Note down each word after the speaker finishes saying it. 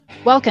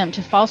Welcome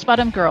to False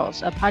Bottom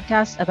Girls, a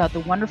podcast about the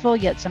wonderful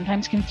yet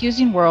sometimes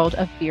confusing world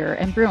of beer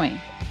and brewing.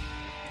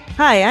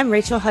 Hi, I'm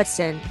Rachael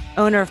Hudson,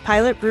 owner of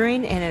Pilot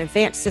Brewing and an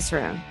advanced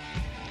Cicerone.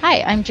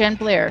 Hi, I'm Jen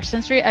Blair,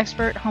 sensory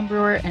expert,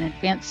 homebrewer, and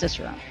advanced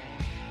Cicerone.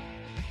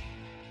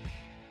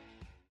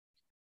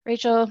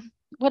 Rachael,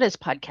 what is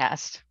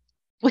podcast?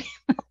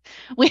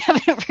 We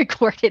haven't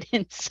recorded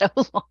in so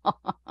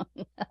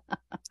long.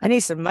 I need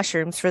some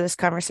mushrooms for this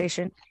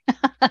conversation.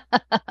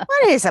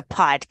 What is a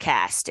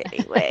podcast,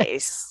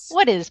 anyways?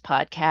 What is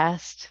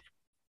podcast?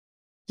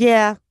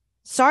 Yeah,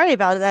 sorry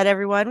about that,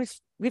 everyone.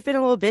 We've been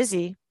a little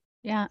busy.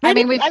 Yeah, I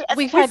mean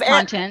we've had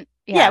content.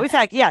 Yeah, we've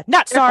had. Yeah,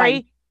 not They're sorry.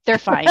 Fine. They're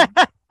fine.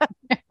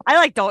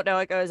 I don't know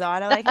what goes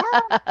on. I'm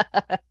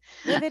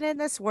living in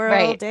this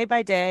world day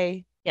by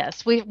day.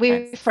 Yes,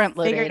 we front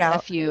loaded a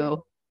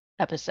few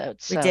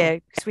episodes. We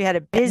did because we had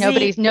a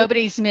busy.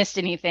 Nobody's missed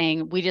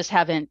anything. We just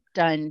haven't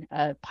done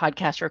a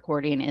podcast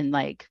recording in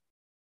like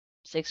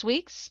 6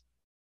 weeks.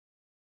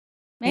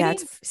 Maybe? Yeah,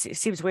 it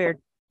seems weird.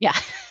 Yeah,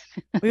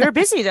 we were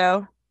busy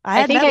though.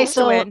 I think I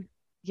still win.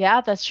 Yeah,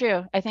 that's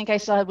true. I think I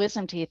still had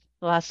wisdom teeth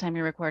the last time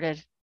you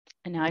recorded,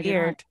 and now I do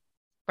not.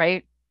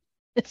 Right?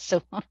 It's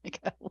so long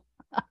ago.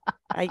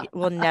 I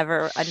will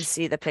never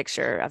unsee the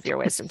picture of your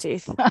wisdom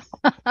teeth.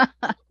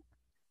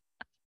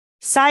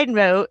 Side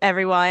note,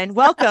 everyone,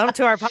 welcome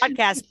to our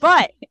podcast.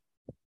 But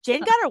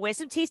Jen got her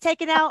wisdom teeth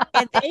taken out,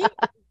 and they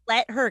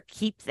let her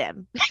keep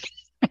them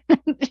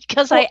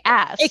because I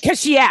asked.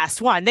 Because she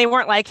asked. One, they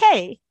weren't like,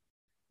 "Hey,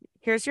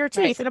 here's your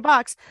teeth in a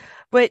box,"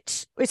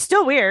 which it's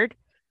still weird.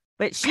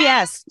 But she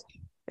asked,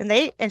 and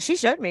she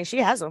showed me. She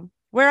has them.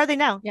 Where are they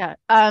now? Yeah,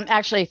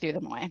 actually, I threw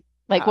them away.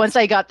 Like once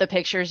I got the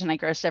pictures and I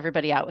grossed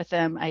everybody out with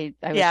them, I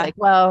was like,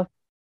 well,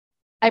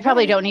 I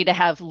probably don't need to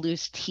have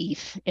loose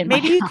teeth in my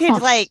house. Maybe you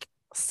could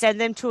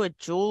send them to a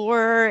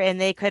jeweler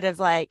and they could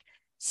have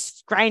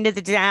grinded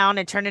it down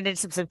and turned it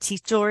into some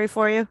teeth jewelry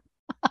for you.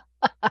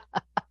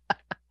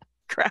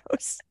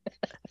 Gross.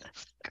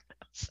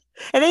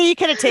 And then you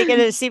could have taken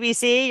it to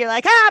CBC. You're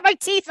like, my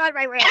teeth on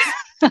my wrist.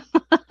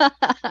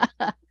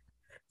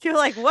 You're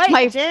like,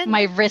 what, Jen?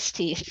 My wrist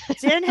teeth.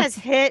 Jen has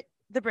hit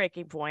the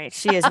breaking point.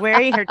 She is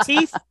wearing her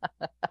teeth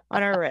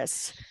on her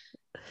wrists.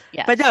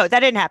 Yeah, but no, that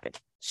didn't happen.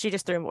 She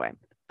just threw them away.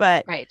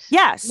 But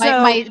yeah, so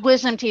my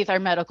wisdom teeth are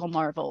medical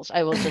marvels.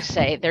 I will just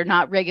say they're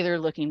not regular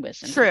looking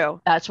wisdom. True.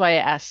 Teeth. That's why I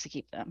asked to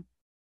keep them.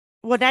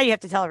 Well, now you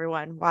have to tell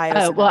everyone why.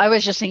 I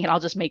was just thinking I'll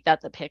just make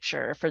that the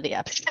picture for the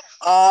episode.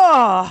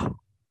 Oh,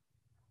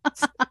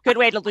 good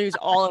way to lose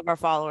all of our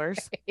followers.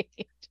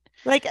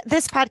 Right.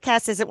 This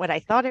podcast isn't what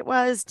I thought it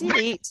was.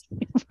 Delete.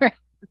 Right.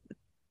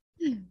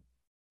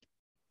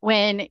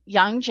 When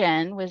young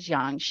Jen was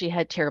young, she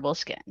had terrible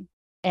skin.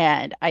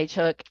 And I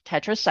took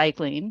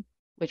tetracycline,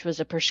 which was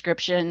a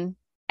prescription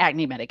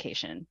acne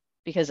medication,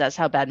 because that's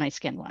how bad my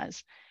skin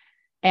was.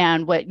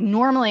 And what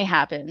normally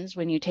happens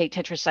when you take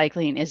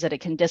tetracycline is that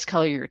it can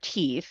discolor your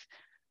teeth.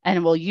 And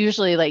it will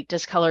usually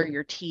discolor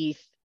your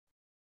teeth.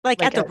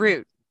 At the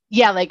root.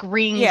 Yeah, like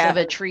rings of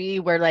a tree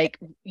where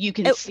you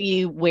can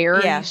see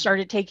where you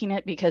started taking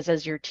it, because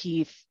as your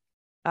teeth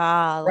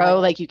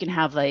grow, you can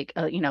have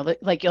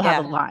you'll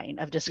have a line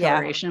of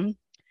discoloration. Yeah.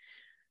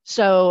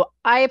 So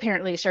I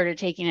apparently started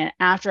taking it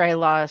after I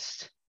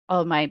lost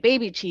all of my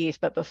baby teeth,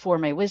 but before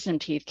my wisdom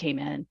teeth came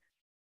in.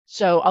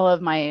 So all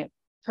of my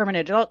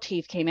permanent adult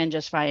teeth came in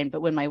just fine.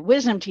 But when my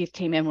wisdom teeth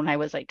came in when I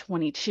was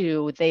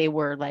 22, they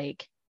were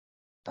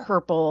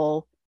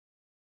purple,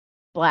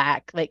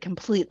 black,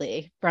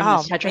 completely from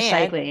this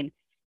tetracycline. Man.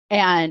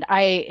 And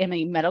I am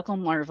a medical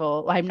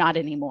marvel. I'm not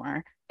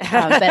anymore.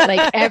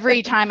 But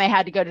every time I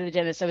had to go to the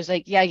dentist, I was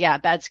like, yeah,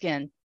 bad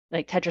skin,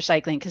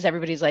 tetracycline. Because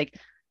everybody's like,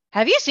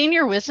 have you seen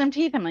your wisdom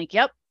teeth? I'm like,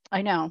 yep,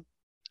 I know.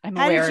 I'm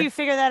aware. How did you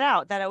figure that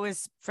out? That it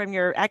was from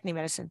your acne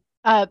medicine?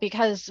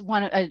 Because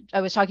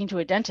I was talking to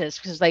a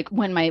dentist, because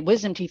when my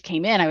wisdom teeth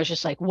came in, I was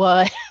just like,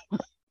 what?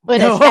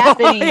 What is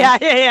happening?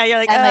 Yeah. You're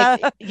like,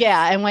 and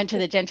I went to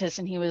the dentist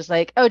and he was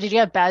like, oh, did you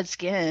have bad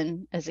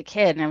skin as a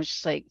kid? And I was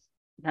just like,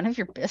 none of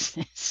your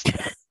business.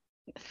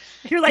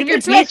 You're like,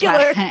 it's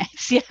regular.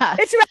 Yeah.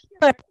 It's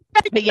regular.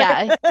 But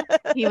yeah,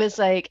 he was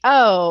like,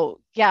 oh,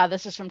 yeah,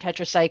 this is from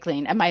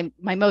tetracycline. And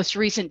my most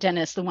recent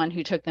dentist, the one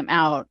who took them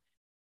out,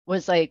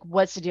 was like,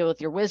 what's the deal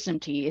with your wisdom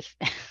teeth?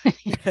 I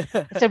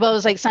said, well,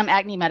 it was some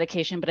acne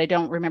medication, but I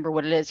don't remember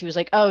what it is. He was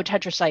like, oh,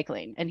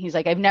 tetracycline. And he's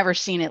like, I've never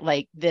seen it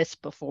like this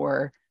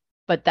before,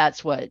 but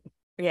that's what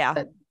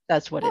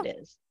it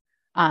is.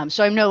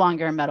 So I'm no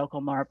longer a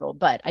medical marvel,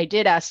 but I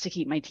did ask to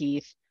keep my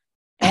teeth.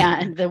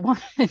 And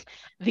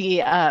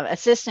the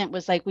assistant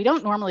was like, we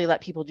don't normally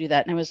let people do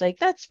that. And I was like,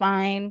 that's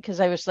fine. Because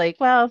I was like,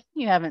 well,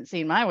 you haven't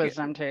seen my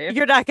wisdom teeth.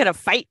 You're not going to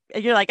fight.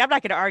 You're like, I'm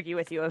not going to argue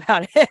with you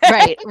about it.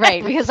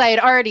 Right. Because I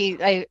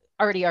already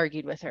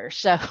argued with her.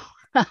 So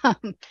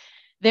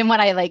then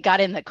when I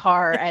got in the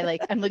car,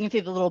 I'm looking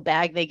through the little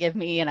bag they give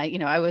me, and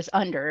I was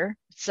under.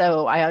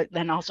 So I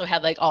then also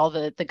had all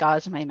the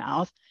gauze in my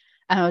mouth.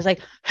 And I was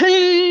like,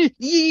 hey,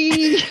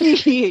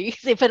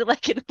 they put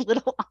it in a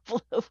little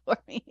envelope for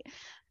me.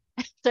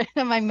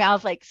 my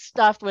mouth like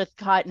stuffed with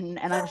cotton,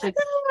 and I was like,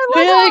 I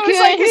love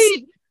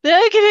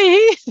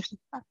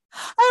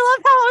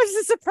how it was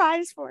a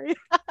surprise for you.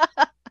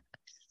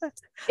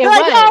 It was.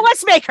 Like, oh,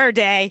 let's make her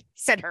day.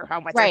 Send her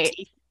home with her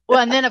teeth. Well,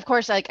 and then of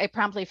course, like I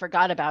promptly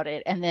forgot about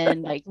it. And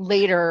then like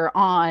later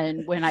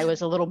on, when I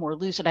was a little more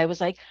lucid, I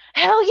was like,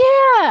 hell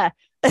yeah.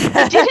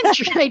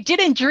 I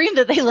didn't dream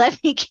that they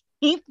let me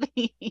keep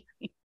these.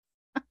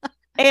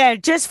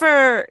 And just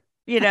for,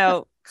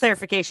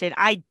 clarification,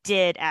 I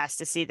did ask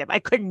to see them. I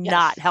could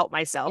not help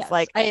myself. Yes.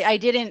 Like I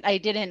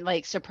didn't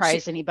like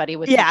surprise anybody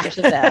with pictures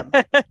of them.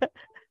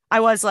 I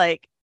was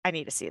like, I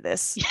need to see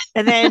this.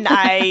 And then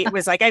I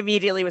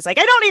immediately was like,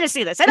 I don't need to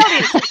see this. I don't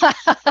need to see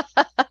this.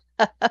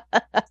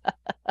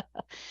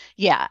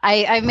 Yeah,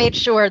 I made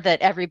sure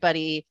that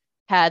everybody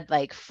had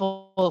like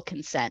full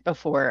consent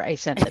before I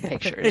sent the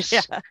pictures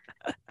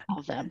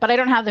of them. But I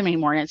don't have them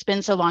anymore. And it's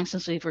been so long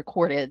since we've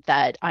recorded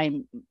that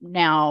I'm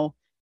now,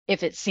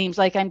 if it seems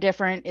like I'm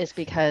different, it's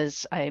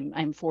because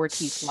I'm 4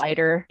 teeth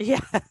lighter. Yeah.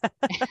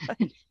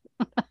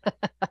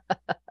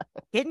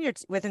 Getting your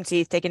wisdom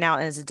teeth taken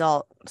out as an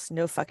adult is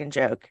no fucking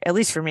joke. At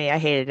least for me, I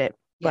hated it.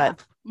 Yeah.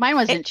 But mine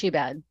wasn't too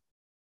bad.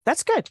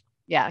 That's good.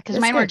 Yeah, because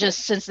mine were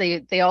just, since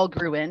they all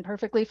grew in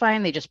perfectly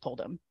fine, they just pulled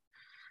them.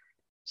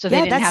 So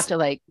they didn't have to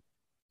like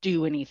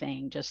do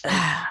anything. Just like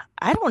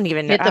I don't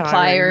even get the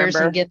pliers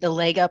and get the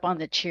leg up on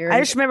the chair. I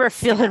just remember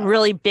feeling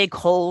really big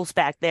holes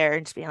back there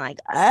and just being like,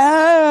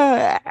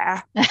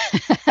 ah.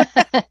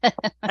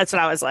 That's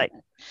what I was like.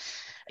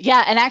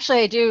 Yeah, and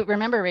actually I do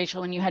remember,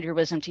 Rachel, when you had your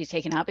wisdom teeth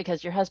taken out,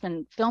 because your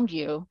husband filmed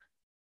you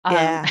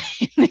in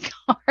the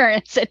car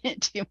and sent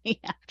it to me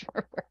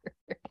afterward.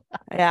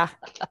 Yeah.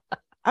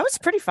 I was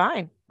pretty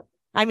fine.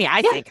 I mean,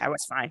 I think I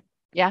was fine.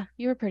 Yeah,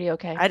 you were pretty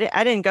okay. I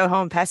didn't go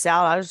home, pass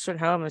out. I just went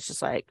home. It's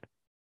just like,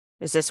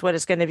 is this what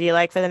it's going to be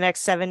like for the next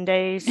 7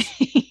 days?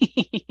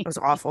 It was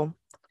awful.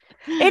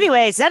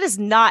 Anyways, that is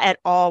not at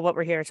all what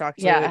we're here to talk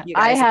to you guys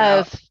I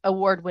have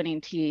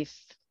award-winning teeth.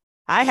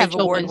 I have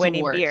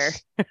award-winning beer.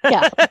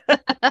 Yeah.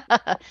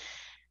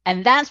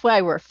 And that's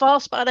why we're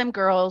False Bottom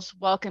Girls.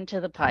 Welcome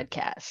to the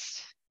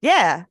podcast.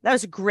 Yeah, that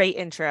was a great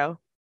intro.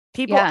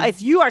 People,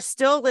 if you are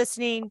still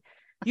listening,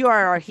 you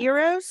are our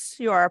heroes.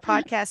 You are our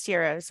podcast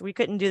heroes. We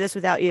couldn't do this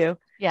without you.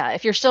 Yeah,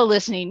 if you're still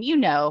listening,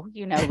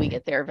 we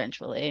get there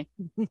eventually.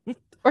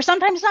 Or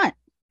sometimes not.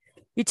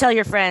 You tell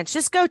your friends,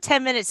 just go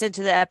 10 minutes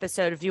into the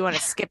episode if you want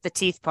to skip the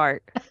teeth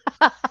part.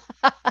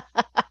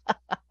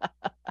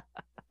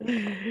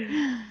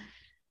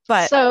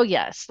 But so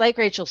yes, like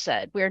Rachel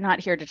said, we're not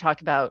here to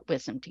talk about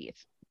wisdom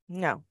teeth.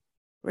 No,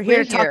 we're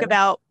here to talk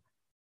about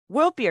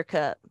World Beer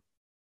Cup.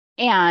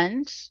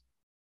 And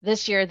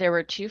this year there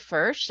were 2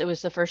 firsts. It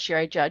was the first year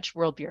I judged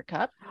World Beer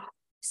Cup.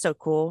 So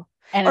cool.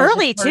 And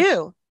early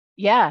too.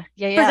 Yeah.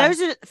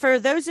 For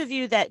those of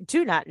you that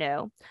do not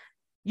know,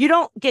 you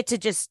don't get to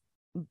just,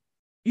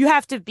 you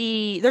have to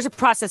be, there's a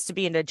process to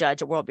being a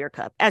judge at World Beer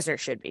Cup, as there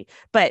should be.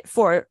 But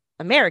for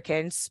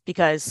Americans,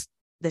 because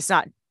it's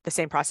not the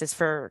same process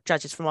for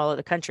judges from all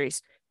other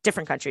countries,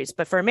 different countries.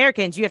 But for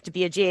Americans, you have to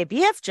be a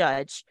GABF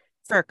judge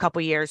for a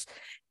couple years.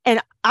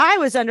 And I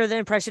was under the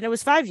impression it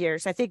was 5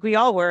 years. I think we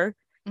all were.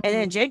 Mm-hmm. And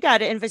then Jen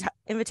got an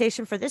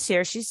invitation for this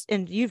year.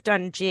 And you've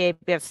done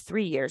GABF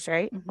 3 years,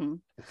 right? Mm-hmm.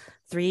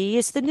 3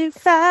 is the new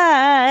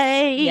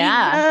 5.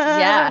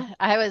 Yeah.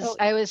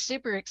 I was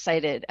super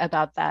excited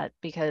about that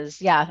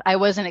because I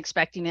wasn't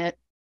expecting it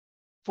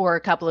for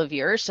a couple of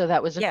years. So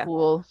that was a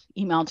cool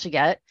email to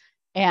get.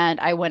 And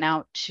I went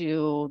out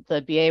to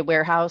the BA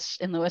warehouse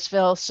in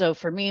Louisville. So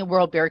for me,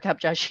 World Beer Cup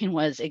judging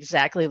was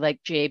exactly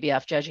like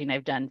GABF judging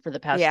I've done for the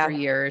past 3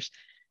 years,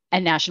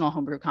 and national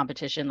homebrew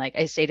competition. Like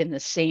I stayed in the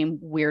same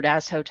weird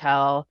ass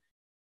hotel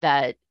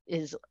that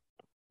is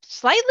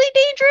slightly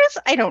dangerous.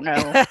 I don't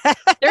know.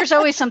 There's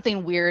always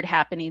something weird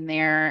happening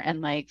there.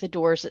 And like the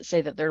doors that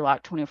say that they're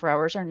locked 24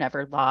 hours are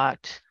never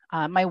locked.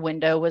 My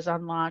window was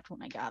unlocked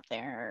when I got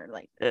there.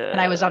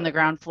 And I was on the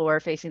ground floor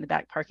facing the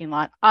back parking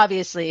lot.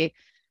 Obviously,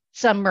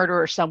 some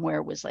murderer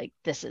somewhere was like,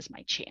 this is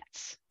my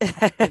chance.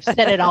 I've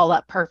set it all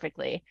up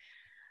perfectly.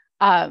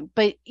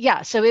 But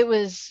so it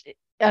was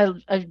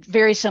a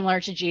very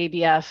similar to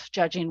GABF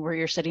judging, where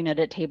you're sitting at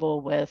a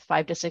table with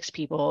 5 to 6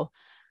 people.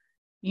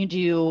 You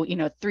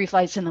do, 3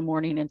 flights in the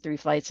morning and 3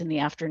 flights in the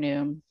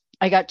afternoon.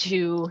 I got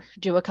to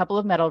do a couple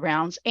of medal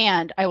rounds.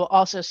 And I will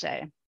also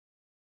say,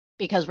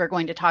 because we're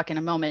going to talk in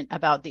a moment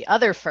about the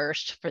other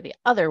first for the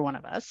other one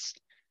of us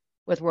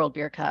with World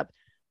Beer Cup,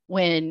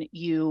 when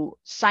you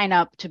sign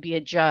up to be a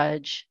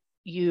judge,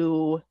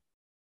 you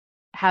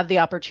have the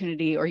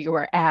opportunity, or you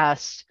are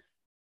asked,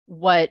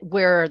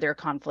 where are there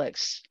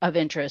conflicts of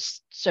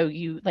interest? So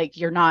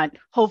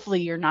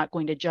hopefully you're not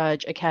going to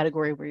judge a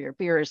category where your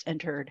beer is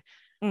entered,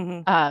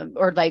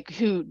 or like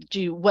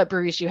what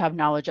breweries do you have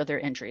knowledge of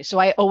their entries? So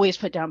I always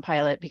put down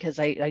pilot because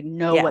I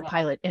know what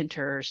pilot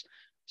enters.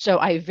 So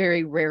I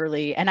very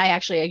rarely, and I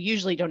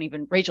usually don't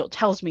even, Rachel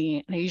tells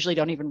me, and I usually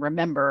don't even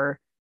remember.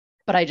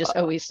 But I just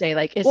always say,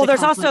 like,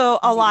 there's also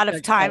a lot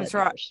of times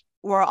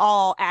where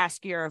I'll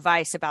ask your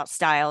advice about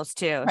styles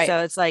too. Right. So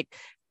it's like,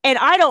 And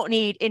I don't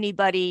need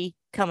anybody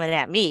coming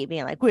at me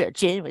being like, well,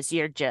 Jen was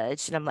your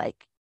judge. And I'm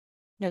like,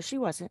 no, she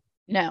wasn't.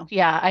 No.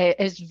 Yeah.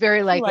 It's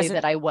very likely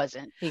that I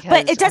wasn't, because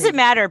but it doesn't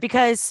matter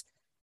because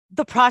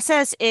the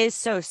process is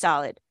so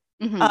solid.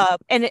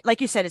 And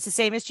like you said, it's the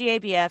same as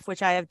GABF,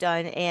 which I have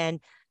done.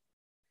 And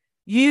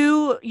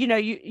you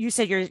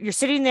said you're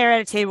sitting there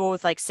at a table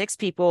with like 6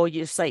 people.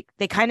 You just like,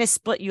 they kind of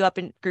split you up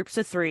in groups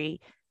of 3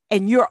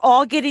 and you're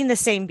all getting the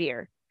same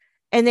beer.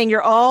 And then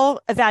you're all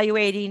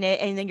evaluating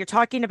it, and then you're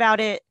talking about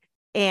it.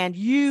 And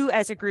you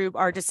as a group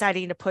are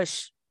deciding to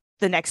push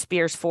the next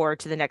beers forward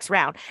to the next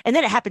round. And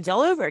then it happens all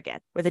over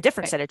again with a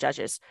different set of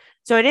judges.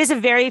 So it is a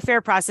very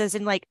fair process.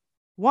 And like,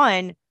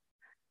 one,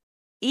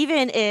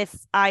 even if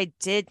I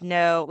did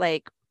know,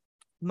 like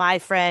my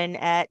friend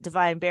at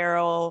Divine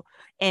Barrel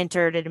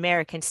entered an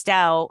American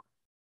Stout,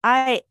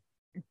 I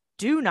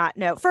do not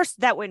know. First,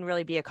 that wouldn't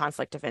really be a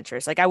conflict of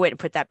interest. Like I wouldn't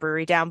put that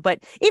brewery down. But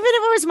even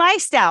if it was my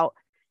stout,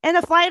 and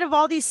the flight of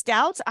all these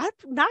stouts, I'm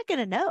not going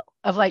to know.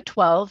 Of like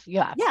 12?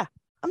 Yeah. Yeah,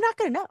 I'm not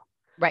going to know.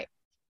 Right.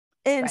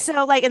 And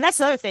so like, and that's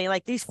the other thing,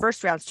 like these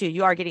first rounds too,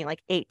 you are getting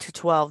like 8 to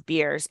 12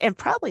 beers, and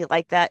probably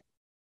like that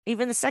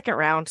even the second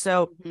round.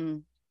 So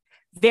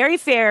very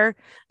fair.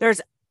 There's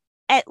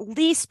at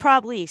least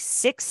probably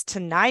 6 to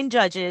 9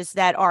 judges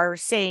that are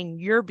saying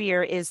your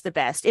beer is the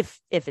best if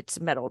it's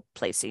medal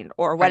placing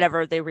or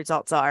whatever the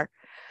results are.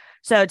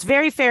 So it's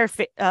very fair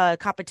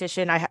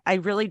competition. I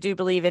really do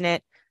believe in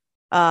it.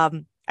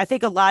 I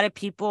think there are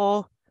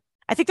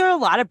a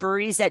lot of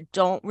breweries that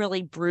don't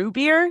really brew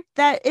beer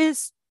that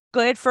is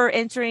good for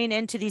entering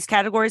into these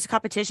categories of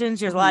competitions.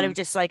 There's a lot of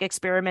just like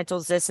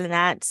experimentals, this and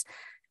that.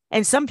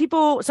 And some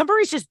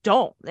breweries just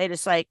don't. They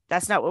just like,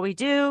 that's not what we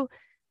do.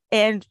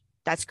 And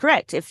that's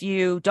correct. If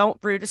you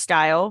don't brew to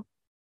style,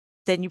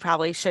 then you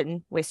probably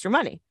shouldn't waste your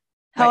money.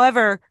 Right.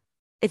 However,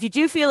 if you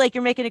do feel like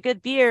you're making a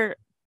good beer,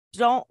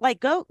 don't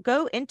like go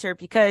enter,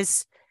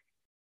 because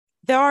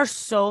there are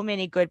so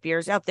many good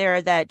beers out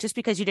there that just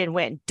because you didn't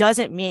win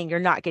doesn't mean you're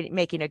not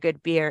making a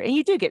good beer. And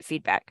you do get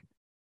feedback.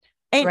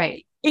 And,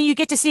 and you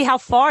get to see how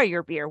far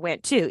your beer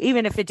went too,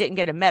 even if it didn't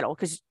get a medal.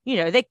 Because,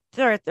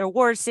 they're at the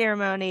award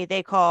ceremony,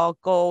 they call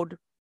gold,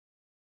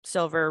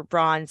 silver,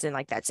 bronze, and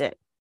like, that's it.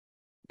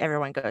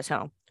 Everyone goes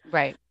home.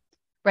 Right.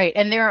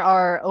 And there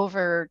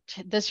are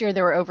this year,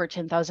 there were over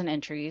 10,000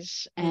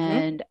 entries,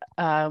 and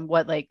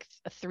probably like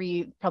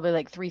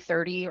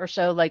 330 or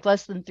so, like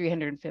less than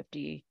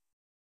 350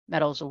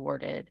 medals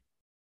awarded.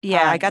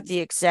 Yeah, I got the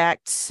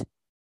exact thing.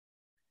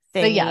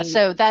 But yeah,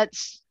 so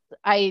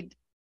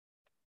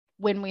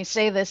when we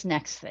say this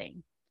next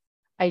thing,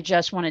 I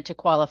just wanted to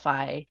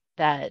qualify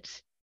that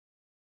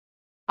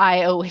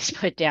I always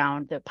put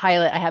down the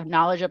pilot. I have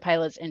knowledge of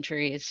pilots'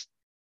 entries,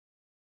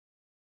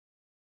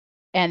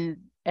 and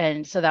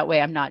so that way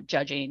I'm not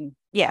judging.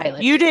 Yeah,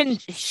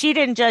 she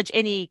didn't judge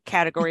any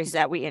categories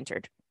that we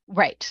entered.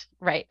 Right.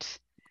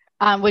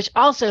 Which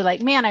also,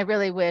 like, man, I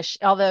really wish,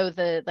 although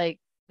the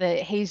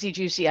hazy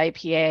juicy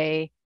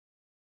IPA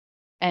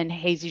and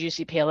hazy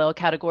juicy pale ale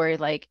category,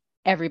 like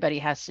everybody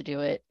has to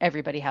do it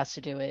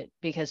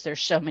because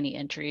there's so many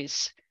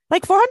entries,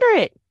 like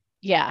 400.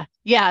 Yeah,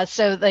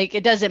 so like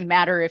it doesn't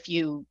matter if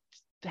you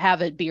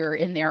have a beer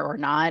in there or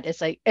not. It's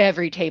like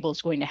every table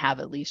is going to have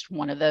at least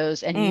one of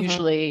those, and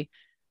usually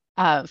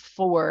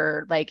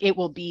for like, it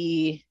will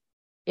be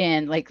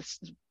in like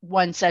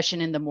one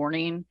session in the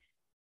morning,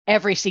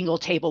 every single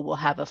table will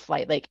have a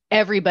flight. Like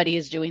everybody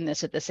is doing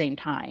this at the same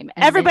time.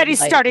 And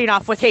everybody's starting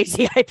off with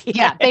hazy IPA.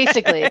 Yeah,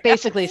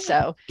 basically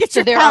so. Get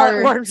your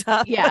palate warmed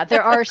up. Yeah,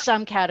 there are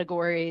some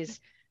categories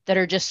that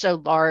are just so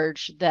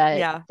large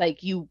that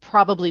like you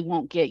probably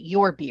won't get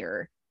your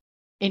beer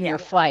in your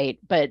flight,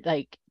 but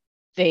like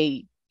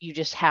you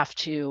just have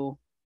to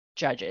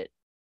judge it,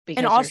 because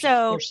and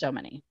also there's so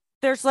many.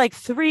 There's like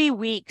 3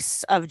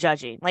 weeks of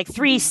judging, like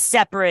 3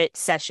 separate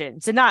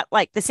sessions, and not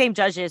like the same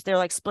judges. They're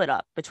like split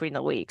up between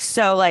the weeks.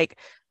 So like,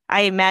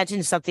 I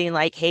imagine something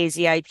like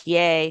hazy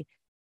IPA,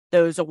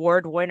 those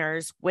award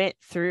winners went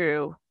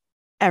through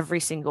every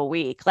single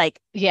week. Like,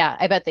 yeah,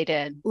 I bet they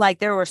did. Like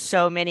there were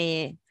so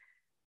many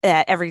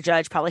that every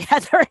judge probably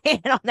had their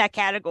hand on that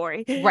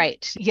category.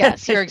 Right.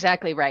 Yes, you're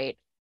exactly right.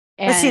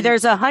 And let's see,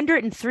 there's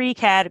 103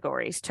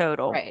 categories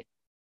total. Right.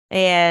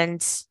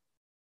 And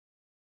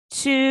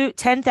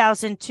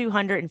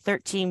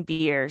 10,213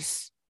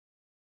 beers.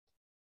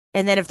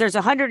 And then if there's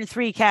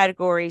 103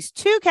 categories,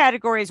 2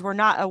 categories were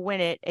not a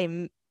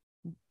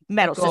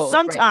medal. So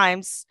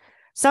sometimes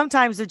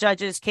the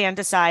judges can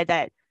decide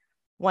that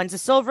one's a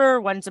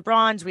silver, one's a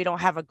bronze, we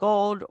don't have a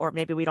gold, or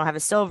maybe we don't have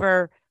a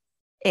silver,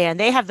 and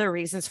they have their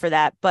reasons for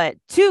that. But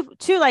two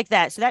like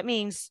that. So that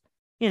means,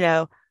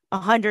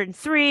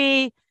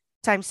 103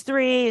 times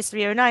 3 is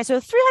 309. So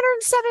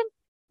 307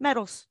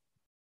 medals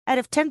out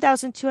of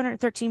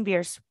 10,213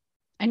 beers.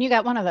 And you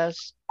got one of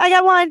those. I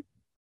got one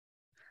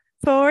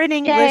for an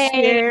English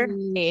beer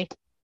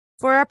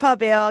for our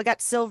pub ale. I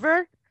got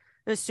silver.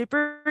 It was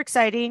super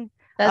exciting.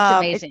 That's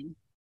amazing.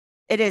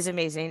 It is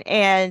amazing.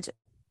 And,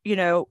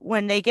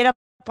 when they get up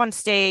on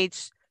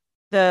stage,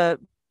 the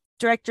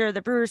director of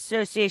the Brewers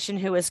Association,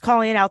 who was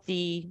calling out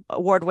the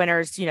award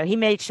winners, he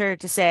made sure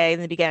to say in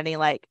the beginning,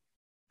 like,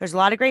 there's a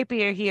lot of great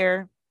beer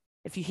here.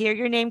 If you hear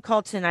your name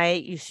called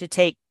tonight, you should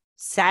take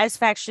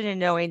satisfaction in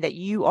knowing that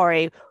you are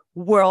a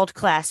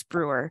world-class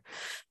brewer.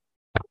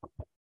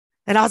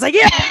 And I was like,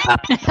 yeah,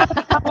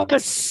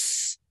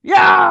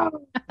 yeah.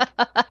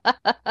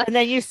 And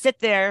then you sit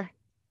there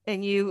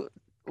and you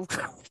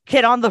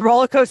get on the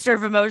roller coaster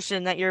of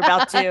emotion that you're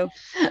about to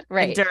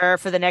endure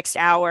for the next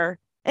hour.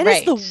 It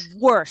is the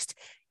worst.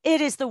 It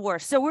is the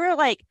worst. So we're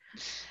like,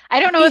 I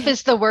don't know if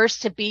it's the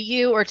worst to be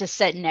you or to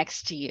sit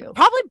next to you.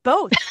 Probably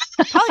both.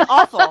 Probably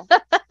awful.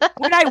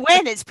 When I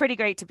win, it's pretty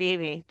great to be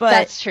me. But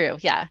that's true.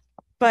 Yeah.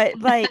 But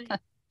like,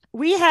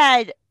 we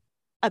had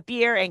a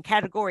beer in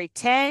category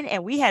 10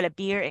 and we had a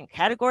beer in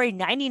category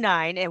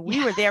 99, and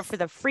we were there for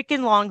the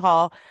freaking long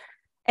haul.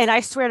 And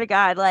I swear to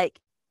God, like,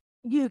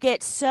 you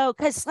get so,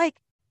 because like,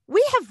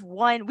 we have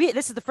won,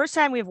 this is the first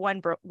time we have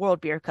won World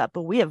Beer Cup,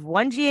 but we have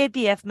won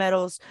GABF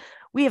medals.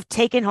 We have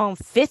taken home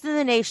 5th in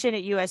the nation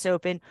at US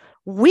Open.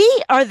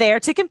 We are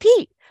there to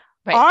compete.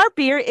 Right. Our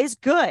beer is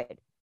good.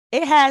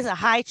 It has a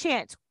high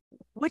chance,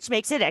 which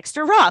makes it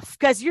extra rough,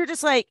 because you're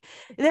just like,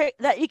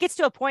 it gets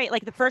to a point,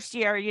 like the first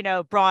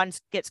year,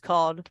 bronze gets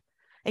called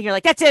and you're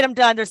like, that's it, I'm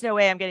done. There's no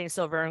way I'm getting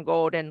silver and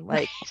gold. And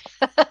like,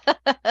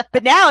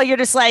 but now you're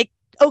just like,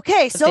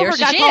 okay, silver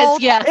got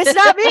gold. Yeah. It's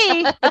not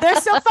me, but there's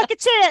still fucking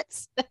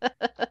chance.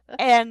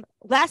 And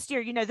last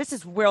year, this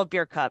is World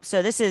Beer Cup.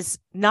 So this is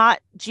not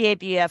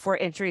GABF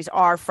where entries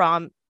are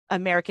from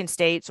American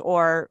states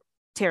or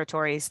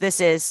territories. This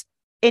is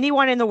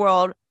anyone in the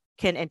world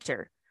can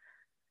enter.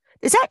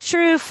 Is that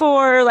true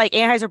for like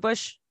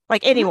Anheuser-Busch?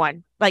 Like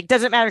anyone, like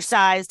doesn't matter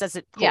size,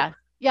 doesn't. Cool. Yeah.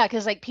 Yeah.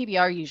 Cause like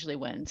PBR usually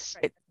wins.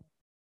 Right.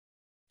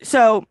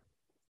 So,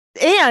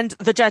 and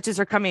the judges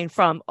are coming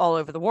from all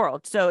over the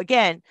world. So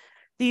again,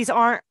 these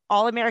aren't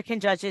all American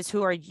judges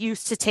who are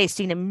used to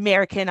tasting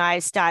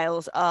Americanized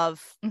styles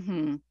of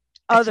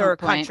other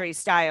countries'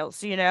 styles,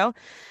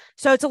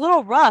 So it's a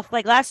little rough.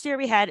 Like last year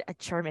we had a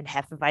German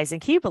Hefeweizen.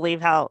 Can you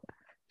believe how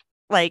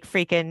like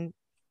freaking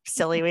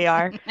silly we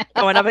are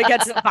going up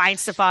against the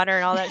Weinstefaner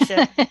and all that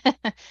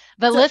shit?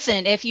 But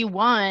listen, if you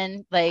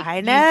won, like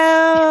I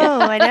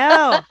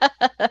know.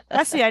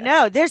 Leslie, I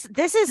know.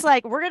 This is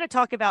like, we're going to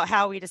talk about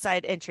how we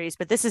decide entries,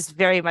 but this is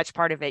very much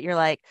part of it. You're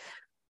like,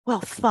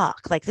 well,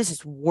 fuck, like this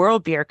is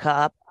World Beer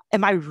Cup.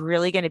 Am I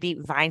really going to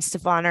beat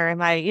Weinstefaner?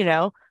 Am I,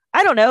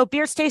 I don't know.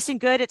 Beer's tasting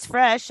good. It's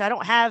fresh. I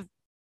don't have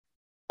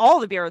all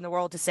the beer in the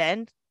world to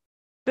send.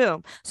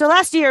 Boom. So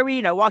last year we,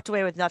 walked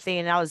away with nothing.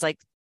 And I was like,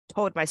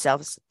 told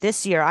myself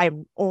this year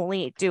I'm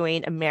only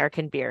doing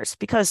American beers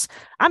because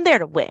I'm there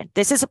to win.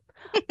 This is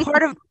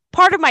part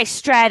of my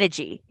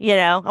strategy.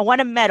 I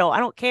want a medal. I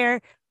don't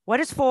care what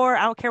it's for.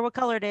 I don't care what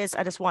color it is.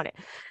 I just want it.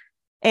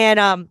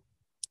 And,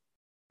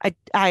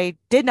 I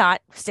did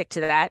not stick to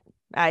that.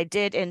 I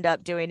did end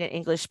up doing an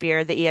English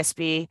beer, the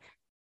ESB.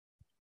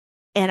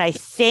 And I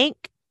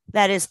think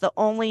that is the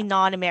only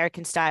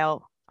non-American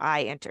style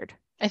I entered.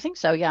 I think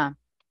so, yeah.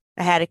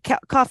 I had a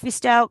coffee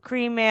stout,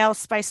 cream ale,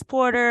 spice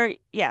porter.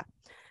 Yeah.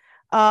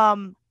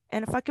 And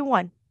I fucking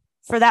won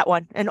for that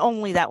one and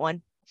only that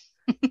one.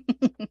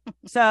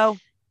 So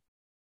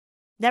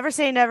never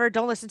say never.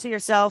 Don't listen to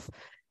yourself.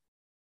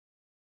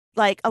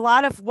 Like a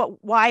lot of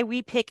why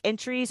we pick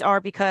entries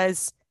are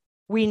because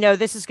we know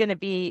this is going to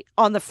be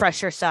on the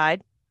fresher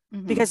side,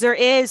 because there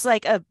is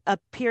like a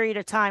period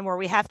of time where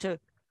we have to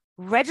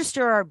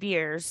register our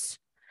beers.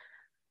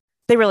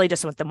 They really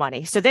just want the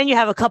money. So then you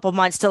have a couple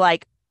months to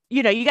like,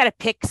 you got to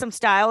pick some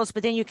styles,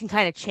 but then you can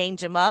kind of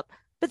change them up.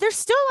 But there's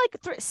still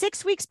like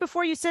 6 weeks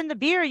before you send the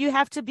beer, you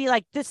have to be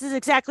like, this is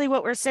exactly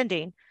what we're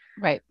sending.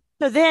 Right.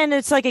 So then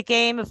it's like a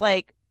game of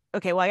like,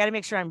 okay, well, I got to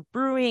make sure I'm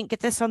brewing, get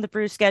this on the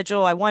brew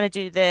schedule. I want to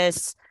do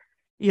this.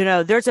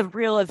 There's a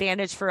real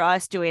advantage for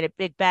us doing a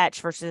big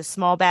batch versus a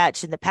small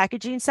batch in the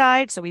packaging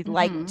side. So we'd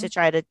like to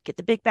try to get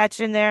the big batch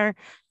in there.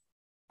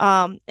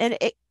 And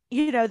it,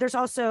 there's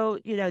also,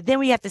 then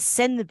we have to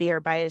send the beer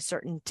by a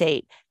certain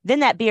date. Then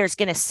that beer is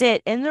going to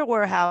sit in the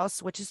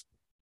warehouse, which is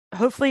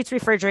hopefully it's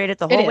refrigerated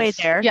the whole way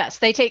there. Yes.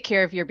 They take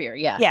care of your beer.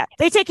 Yeah. Yeah.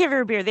 They take care of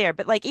your beer there.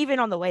 But like, even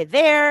on the way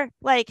there,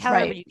 like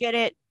however you get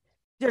it,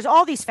 there's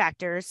all these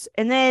factors.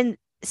 And then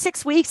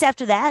 6 weeks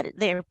after that,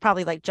 they're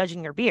probably like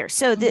judging your beer.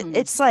 So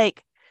it's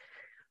like,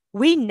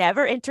 we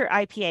never enter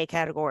IPA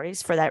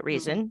categories for that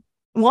reason.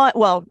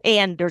 Well,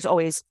 and there's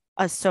always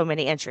so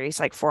many entries,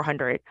 like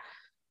 400.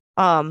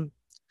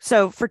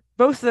 So for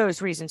both of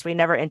those reasons, we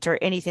never enter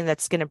anything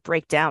that's going to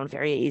break down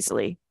very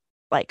easily,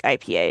 like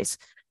IPAs.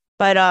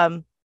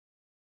 But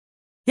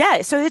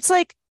yeah, so it's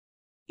like,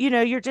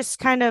 you're just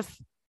kind of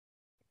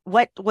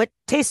what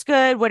tastes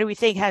good. What do we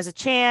think has a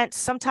chance?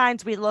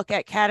 Sometimes we look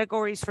at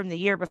categories from the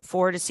year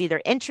before to see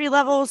their entry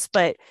levels,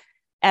 but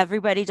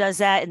everybody does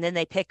that, and then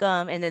they pick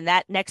them, and then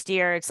that next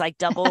year it's like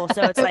double.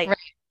 So it's like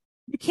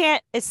you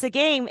can't. It's the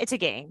game. It's a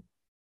game.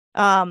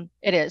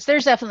 It is.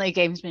 There's definitely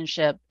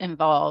gamesmanship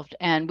involved,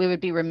 and we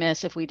would be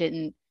remiss if we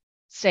didn't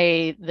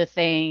say the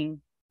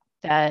thing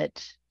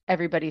that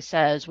everybody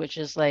says, which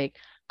is like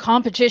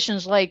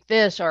competitions like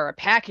this are a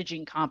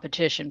packaging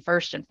competition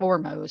first and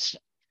foremost.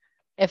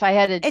 If I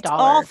had a it's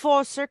dollar. all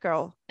full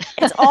circle.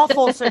 It's all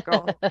full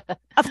circle.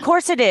 Of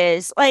course it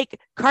is. Like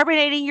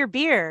carbonating your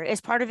beer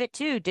is part of it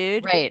too,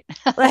 dude. Right.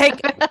 Like,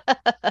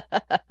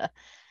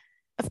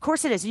 of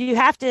course it is. You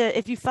have to,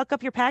 if you fuck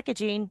up your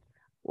packaging,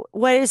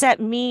 what does that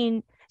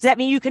mean? Does that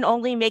mean you can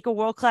only make a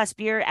world-class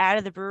beer out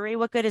of the brewery?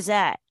 What good is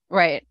that?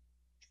 Right.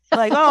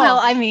 Like, well,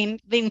 I mean,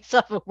 they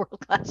still have a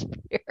world-class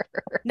beer.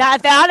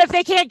 Not if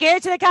they can't get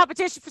into the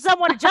competition for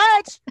someone to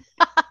judge.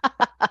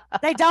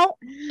 They don't.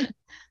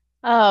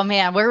 Oh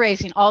man, we're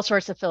raising all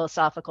sorts of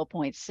philosophical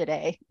points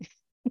today.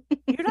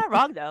 You're not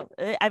wrong though.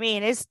 I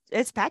mean,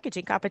 it's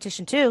packaging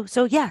competition too.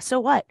 So yeah, so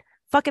what?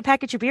 Fucking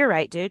package your beer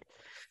right, dude.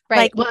 Right.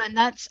 Like, well, and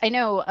that's, I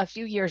know a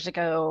few years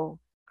ago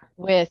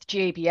with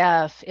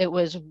GABF, it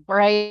was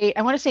right,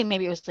 I want to say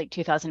maybe it was like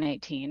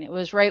 2018. It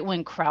was right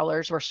when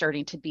crowlers were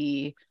starting to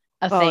be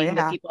a thing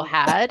that people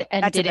had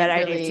and that's didn't a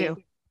bad really, idea too.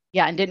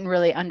 Yeah, and didn't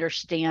really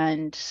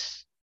understand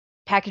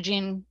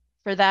packaging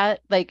for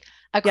that. Like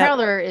a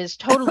crowler is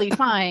totally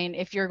fine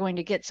if you're going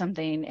to get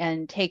something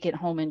and take it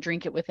home and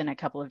drink it within a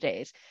couple of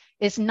days.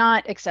 It's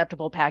not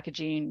acceptable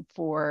packaging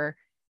for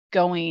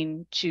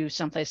going to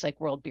someplace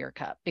like World Beer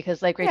Cup,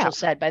 because like Rachel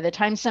said, by the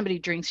time somebody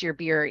drinks your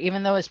beer,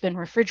 even though it's been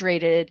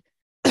refrigerated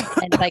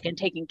and like and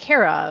taken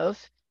care of,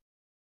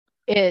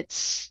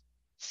 it's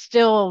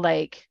still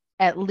like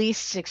at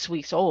least 6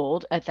 weeks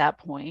old at that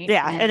point.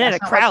 Yeah, and then a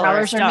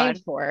crowlers are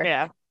made for.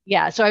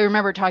 Yeah. So I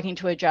remember talking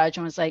to a judge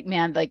and was like,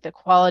 man, like the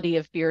quality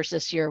of beers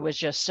this year was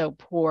just so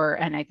poor.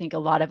 And I think a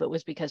lot of it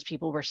was because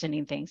people were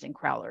sending things in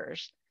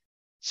crowlers.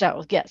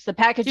 So yes, the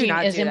packaging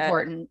is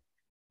important.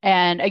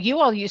 And you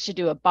all used to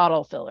do a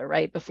bottle filler,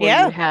 right? Before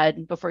you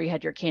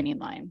had your canning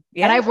line.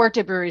 Yeah. And I've worked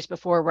at breweries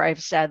before where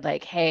I've said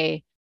like,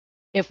 hey,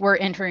 if we're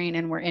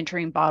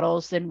entering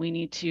bottles, then we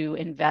need to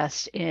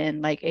invest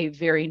in like a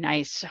very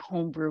nice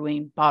home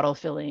brewing bottle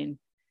filling.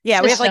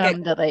 Yeah, we have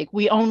like that like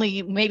we only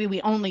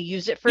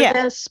use it for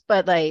this,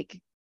 but like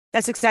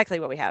that's exactly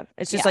what we have.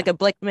 It's just like a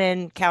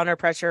Blickman counter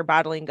pressure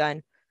bottling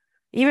gun.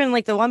 Even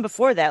like the one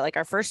before that, like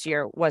our first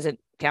year wasn't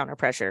counter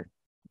pressure.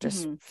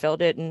 Just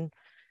filled it and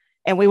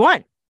we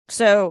won.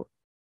 So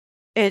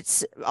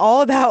it's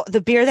all about the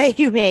beer that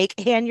you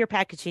make and your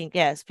packaging,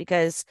 yes,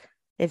 because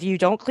if you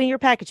don't clean your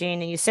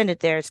packaging and you send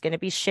it there, it's going to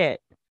be shit.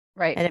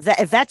 Right. And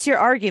if that's your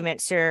argument,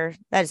 sir,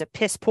 that is a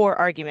piss poor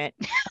argument.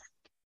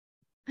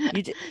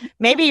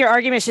 Maybe your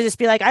argument should just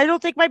be like, I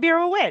don't think my beer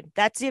will win.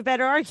 That's a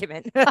better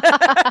argument.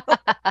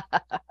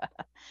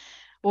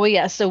 Well,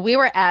 yeah. So we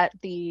were at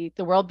the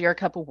World Beer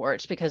Cup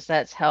Awards because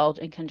that's held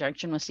in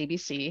conjunction with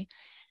CBC.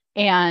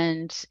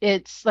 And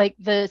it's like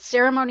the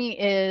ceremony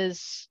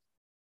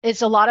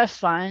it's a lot of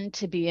fun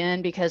to be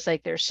in because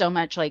like there's so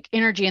much like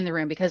energy in the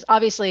room, because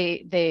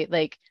obviously they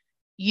like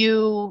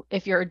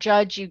if you're a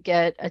judge, you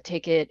get a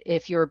ticket.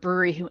 If you're a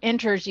brewery who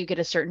enters, you get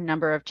a certain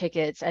number of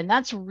tickets. And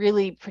that's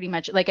really pretty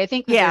much like, I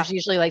think that there's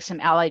usually like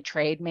some allied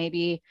trade,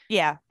 maybe.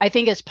 Yeah. I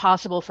think it's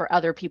possible for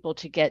other people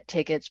to get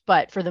tickets,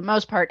 but for the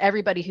most part,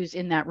 everybody who's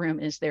in that room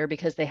is there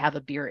because they have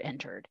a beer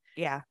entered.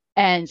 Yeah.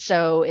 And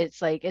so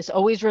it's like, it's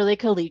always really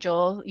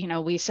collegial. You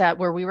know, we sat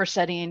where we were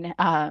sitting,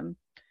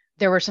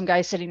 there were some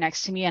guys sitting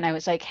next to me and I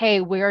was like,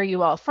 hey, where are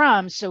you all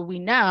from? So we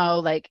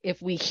know like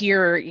if we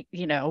hear,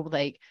 you know,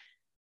 like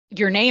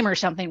your name or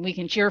something, we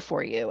can cheer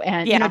for you.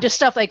 And, you know, just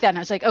stuff like that. And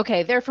I was like,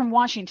 okay, they're from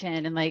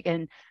Washington. And like,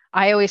 and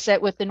I always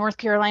sit with the North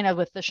Carolina,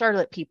 with the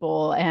Charlotte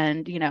people.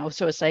 And, you know,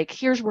 so it's like,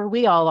 here's where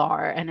we all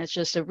are. And it's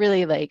just a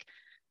really like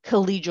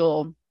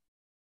collegial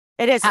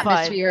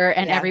atmosphere.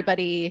 And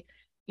everybody,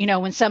 you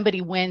know, when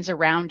somebody wins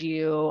around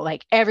you,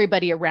 like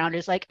everybody around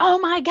is like, oh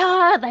my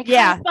God, like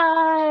high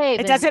five.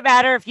 It doesn't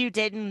matter if you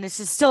didn't. This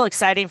is still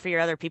exciting for your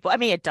other people. I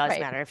mean, it does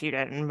matter if you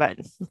didn't, but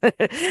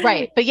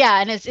right. But yeah,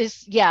 and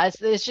it's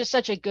just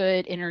such a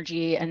good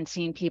energy, and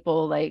seeing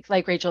people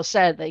like Rachel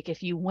said, like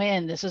if you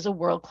win, this is a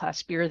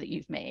world-class beer that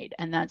you've made.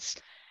 And that's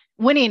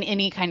winning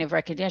any kind of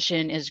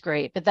recognition is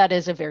great, but that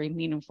is a very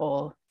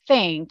meaningful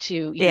thing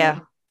to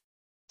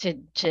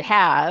to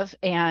have.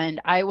 And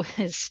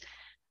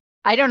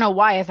I don't know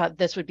why I thought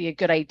this would be a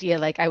good idea.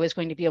 Like I was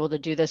going to be able to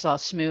do this all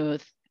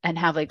smooth and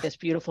have like this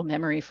beautiful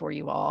memory for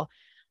you all.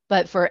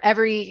 But for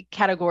every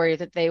category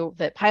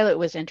that Pilot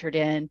was entered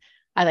in,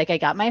 I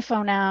got my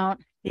phone out.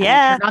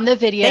 Yeah. I turned on the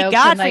video. Thank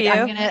God for you.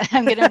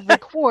 I'm gonna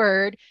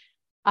record.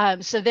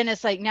 So then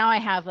it's like, now I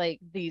have like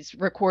these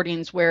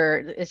recordings where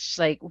it's just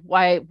like,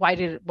 why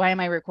am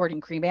I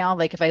recording cream ale?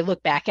 Like if I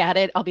look back at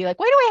it, I'll be like,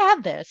 why do I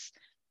have this?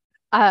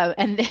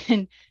 And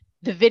then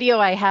the video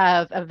I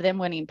have of them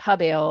winning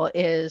pub ale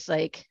is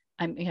like,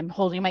 I'm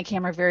holding my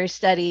camera very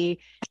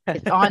steady.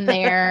 It's on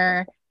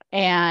there.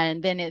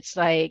 And then it's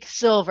like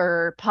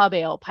silver pub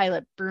ale,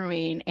 Pilot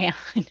Brewing. And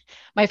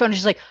my phone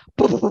is just like,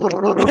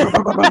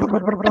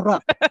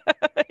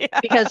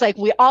 because like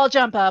we all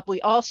jump up,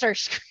 we all start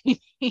screaming.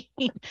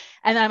 And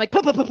then I'm like,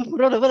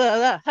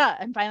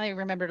 and finally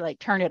remember to like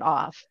turn it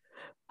off.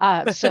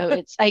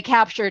 So I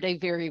captured a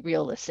very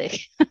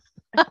realistic.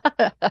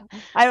 I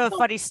have a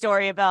funny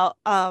story about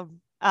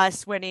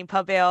us winning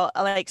pub ale.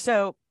 Like,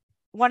 so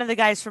one of the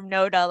guys from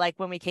NODA, like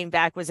when we came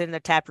back, was in the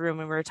tap room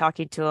and we were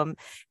talking to him,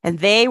 and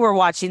they were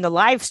watching the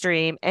live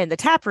stream in the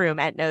tap room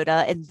at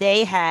NODA, and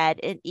they had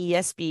an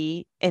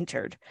ESB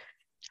entered.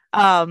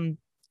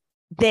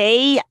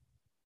 They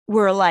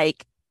were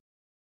like,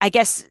 I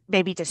guess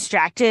maybe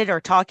distracted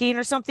or talking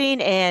or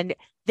something, and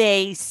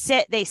they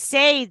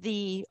say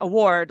the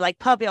award, like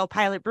Pub Ale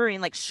Pilot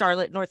Brewing, like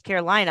Charlotte, North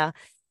Carolina,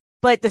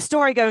 but the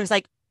story goes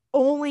like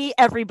only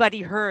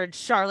everybody heard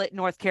Charlotte,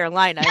 North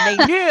Carolina, and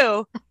they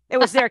knew it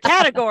was their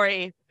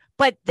category,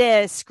 but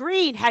the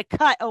screen had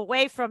cut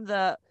away from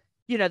the,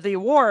 the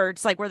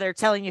awards, like where they're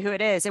telling you who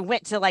it is, and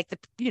went to like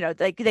the,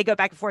 like they go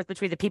back and forth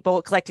between the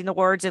people collecting the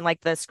awards and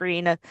like the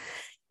screen.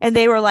 And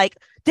they were like,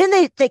 then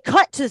they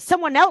cut to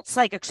someone else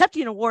like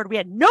accepting an award. We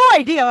had no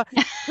idea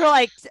for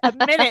like a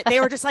minute. They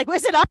were just like,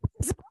 was it us?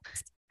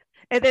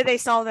 And then they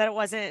saw that it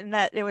wasn't and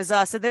that it was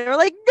us. And they were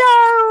like, no,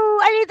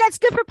 I mean, that's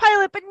good for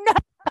pilot, but no.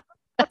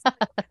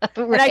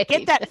 Right. And I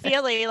get that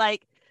feeling.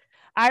 Like,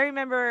 I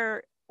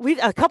remember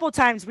a couple of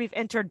times we've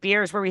entered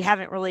beers where we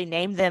haven't really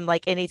named them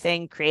like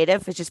anything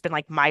creative. It's just been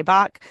like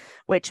Maibach,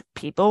 which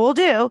people will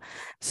do.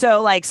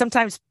 So like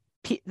sometimes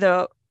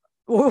the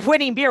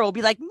winning beer will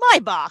be like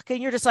Maibach,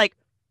 and you're just like,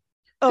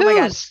 oh my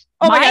god,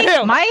 oh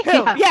my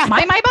god, who? Yeah,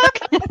 my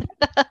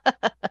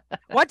Maibach.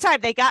 One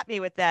time they got me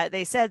with that.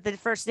 They said the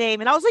first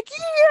name, and I was like,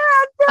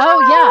 yeah, no,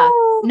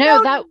 oh yeah,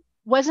 no, that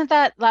wasn't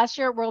that last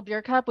year at World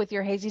Beer Cup with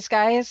your Hazy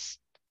Skies.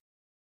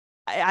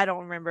 I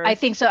don't remember. I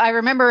think so. I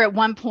remember at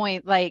one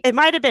point, like it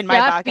might have been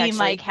Maibach being actually.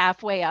 Like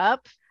halfway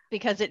up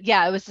because it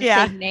was the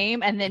same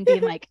name, and then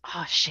being like,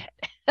 oh shit.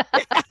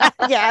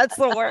 Yeah, it's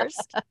the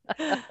worst.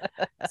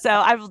 So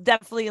I've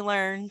definitely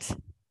learned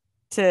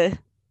to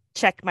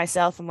check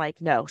myself. I'm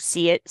like, no,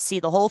 see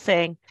the whole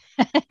thing.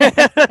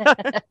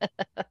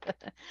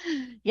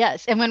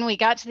 Yes. And when we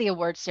got to the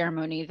award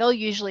ceremony, they'll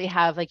usually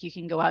have like, you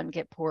can go out and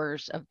get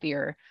pours of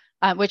beer,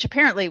 which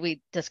apparently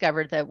we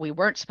discovered that we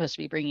weren't supposed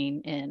to be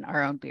bringing in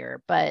our own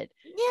beer, but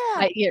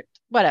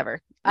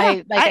whatever.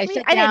 Yeah. I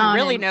didn't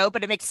really know,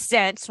 but it makes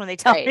sense when they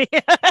tell me.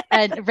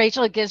 And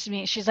Rachel gives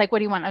me, she's like, what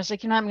do you want? I was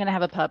like, I'm going to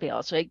have a pub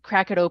ale. So I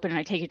crack it open and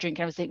I take a drink.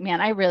 And I was like,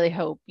 man, I really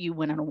hope you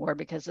win an award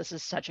because this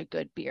is such a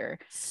good beer.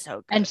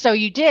 So good. And so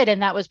you did.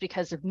 And that was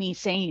because of me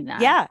saying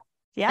that. Yeah.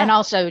 Yeah. And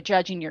also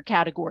judging your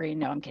category.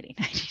 No, I'm kidding.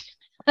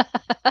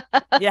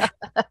 Yeah.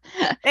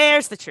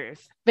 There's the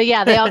truth. But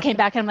yeah, they all came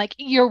back and I'm like,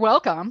 you're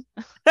welcome.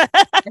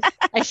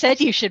 I said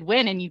you should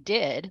win and you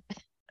did.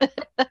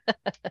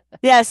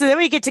 Yeah, so then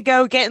we get to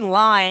go get in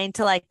line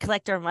to like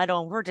collect our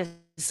medal, and we're just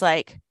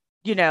like,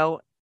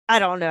 I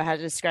don't know how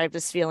to describe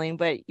this feeling,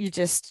 but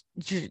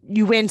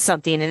you win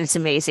something and it's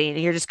amazing.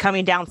 You're just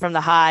coming down from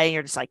the high and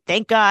you're just like,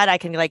 thank God I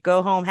can like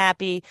go home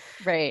happy.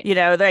 Right.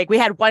 Like we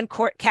had one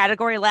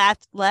category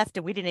left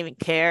and we didn't even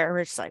care.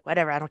 We're just like,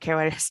 whatever, I don't care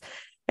what it is.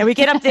 And we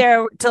get up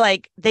there to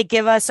like, they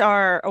give us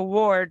our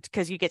award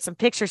because you get some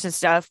pictures and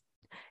stuff.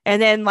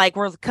 And then like,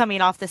 we're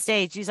coming off the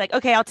stage. He's like,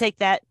 okay, I'll take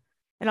that.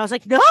 And I was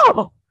like,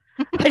 no,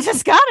 I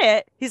just got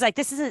it. He's like,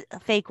 this is a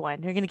fake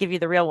one. They're going to give you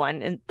the real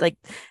one. And like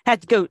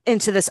had to go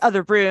into this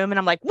other room. And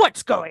I'm like,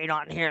 what's going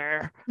on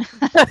here?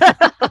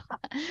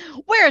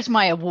 Where's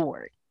my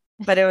award?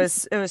 But it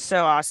was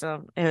so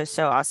awesome. It was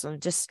so awesome.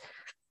 Just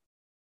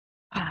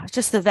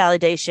the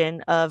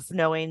validation of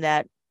knowing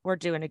that we're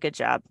doing a good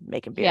job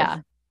making beer. Yeah.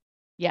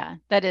 Yeah.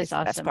 That is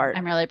awesome.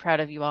 I'm really proud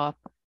of you all.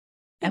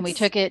 And we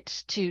took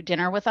it to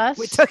dinner with us.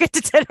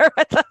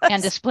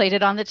 And displayed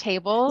it on the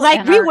table.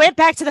 Like we went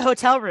back to the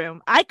hotel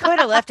room. I could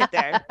have left it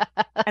there.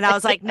 And I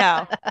was like,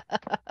 no.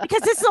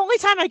 Because this is the only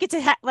time I get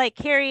to like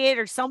carry it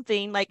or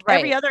something. Like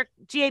every other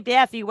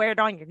GABF, you wear it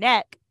on your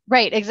neck.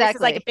 Right, exactly. This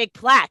is like a big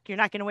plaque. You're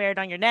not going to wear it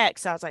on your neck.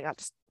 So I was like, I'll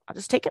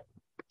just take it.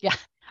 Yeah.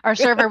 Our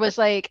server was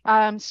like,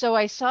 so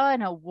I saw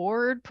an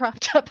award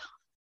propped up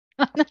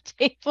on the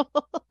table.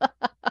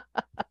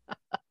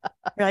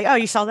 You're like, oh,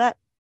 you saw that?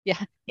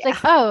 Yeah. It's like,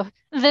 oh,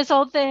 this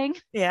old thing.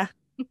 Yeah.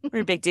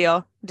 We're a big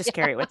deal. Just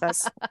carry it with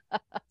us.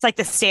 It's like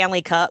the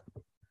Stanley Cup.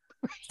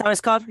 Is that what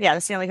it's called? Yeah,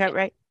 the Stanley Cup,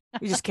 right?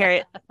 You just carry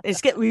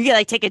it. We get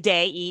like take a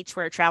day each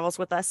where it travels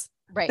with us.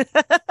 Right.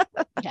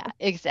 Yeah,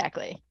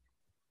 exactly.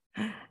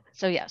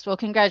 So yes, well,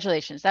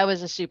 congratulations. That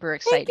was a super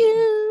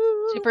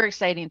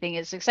exciting thing.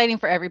 It's exciting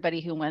for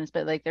everybody who wins,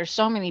 but like there's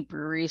so many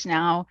breweries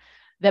now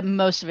that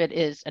most of it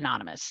is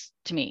anonymous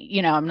to me.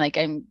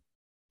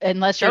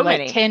 Unless you're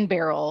like 10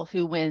 Barrel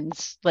who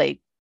wins like.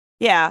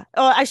 Yeah.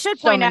 Oh, I should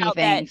point out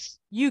that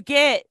you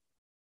get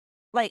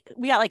like,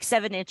 we got like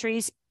 7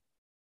 entries.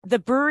 The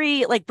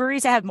breweries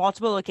that have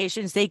multiple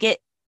locations, they get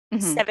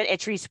 7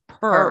 entries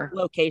per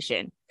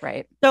location.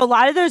 Right. So a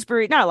lot of those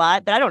breweries, not a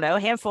lot, but I don't know,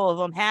 a handful of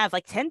them have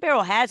like 10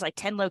 Barrel has like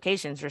 10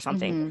 locations or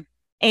something. Mm-hmm.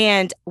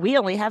 And we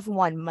only have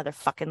one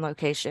motherfucking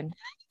location.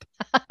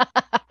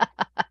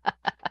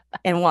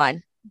 And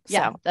one.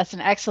 Yeah, so. That's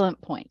an excellent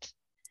point.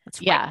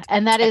 That's yeah. Right.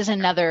 And that is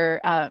another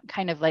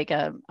kind of like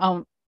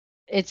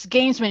it's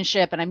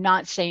gamesmanship. And I'm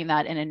not saying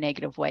that in a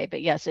negative way,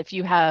 but yes, if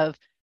you have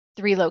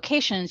 3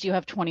 locations, you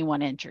have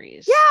 21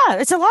 entries. Yeah,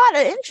 it's a lot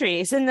of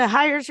entries, and the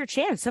higher is your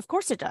chance. Of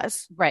course it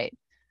does. Right.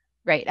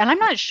 Right. And I'm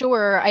not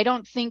sure, I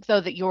don't think though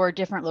that your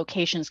different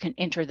locations can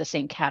enter the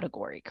same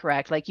category,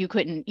 correct? Like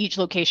each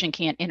location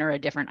can't enter a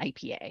different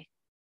IPA.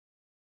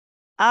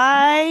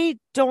 I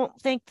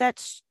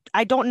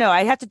don't know.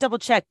 I have to double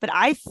check, but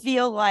I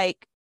feel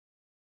like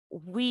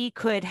we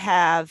could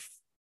have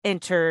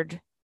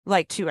entered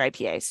like 2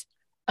 IPAs.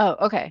 Oh,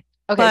 okay.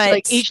 Okay. So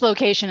like each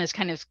location is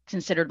kind of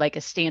considered like a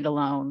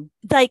standalone.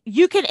 Like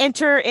you can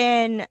enter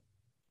in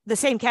the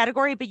same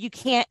category, but you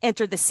can't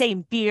enter the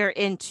same beer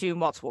into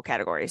multiple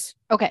categories.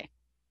 Okay.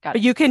 Got it.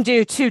 But you can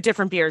do 2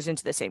 different beers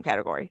into the same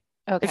category.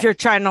 Okay. If you're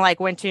trying to like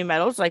win 2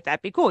 medals, like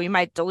that'd be cool. You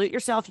might dilute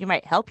yourself. You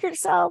might help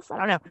yourself. I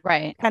don't know.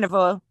 Right. Kind of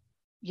a.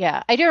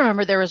 Yeah. I do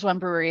remember there was one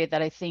brewery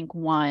that I think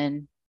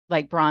won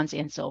like bronze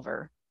and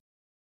silver.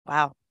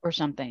 Wow. Or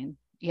something.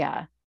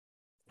 Yeah.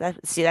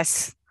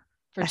 That's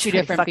for 2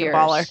 different beers.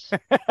 Baller.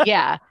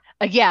 Yeah.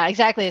 Yeah,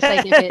 exactly. It's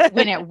like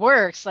when it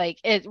works, like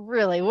it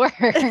really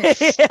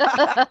works.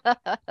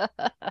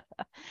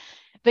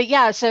 But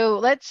yeah, so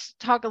let's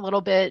talk a little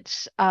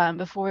bit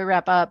before we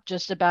wrap up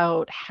just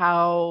about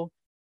how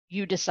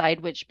you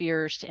decide which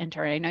beers to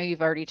enter. I know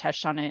you've already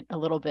touched on it a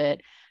little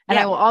bit. And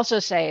I will also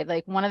say,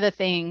 like, one of the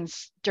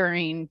things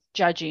during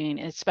judging,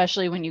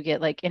 especially when you get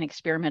like an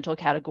experimental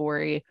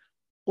category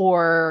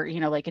or,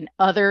 like an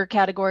other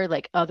category,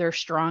 like other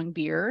strong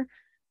beer,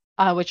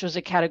 which was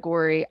a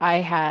category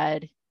I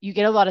had, you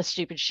get a lot of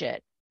stupid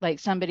shit. Like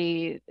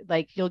somebody,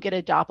 like you'll get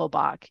a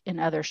Doppelbock in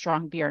other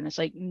strong beer. And it's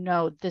like,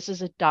 no, this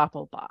is a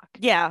Doppelbock.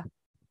 Yeah.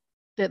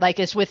 That like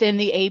is within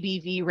the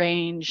ABV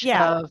range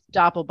of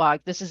Doppelbock.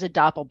 This is a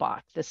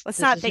Doppelbock. Let's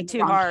not think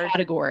too hard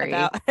category.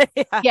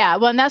 Yeah.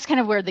 Well, and that's kind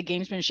of where the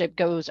gamesmanship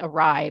goes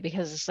awry,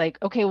 because it's like,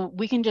 okay, well,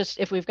 we can just,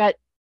 if we've got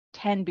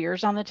 10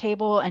 beers on the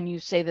table and you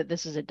say that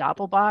this is a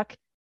Doppelbock,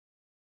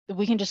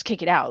 we can just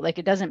kick it out. Like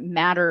it doesn't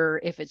matter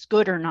if it's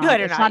good or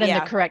not. It's not in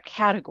the correct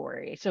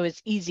category. So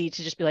it's easy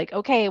to just be like,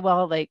 okay,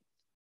 well, like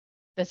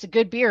that's a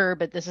good beer,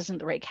 but this isn't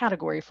the right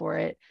category for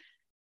it.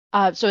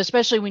 So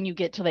especially when you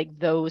get to like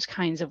those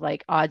kinds of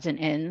like odds and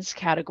ends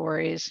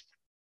categories,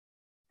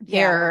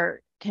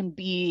 there can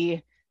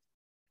be,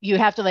 you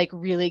have to like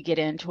really get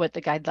into what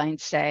the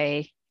guidelines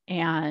say.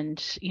 And,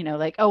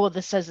 like, oh, well,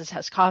 this says this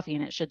has coffee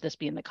in it. Should this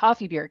be in the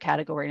coffee beer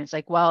category? And it's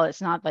like, well,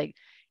 it's not like,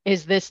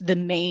 is this the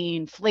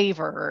main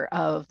flavor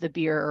of the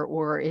beer,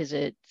 or is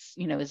it,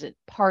 is it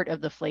part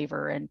of the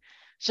flavor? And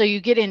so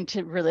you get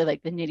into really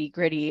like the nitty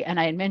gritty. And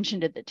I had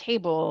mentioned at the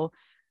table,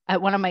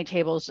 at one of my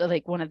tables,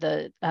 like one of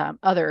the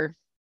other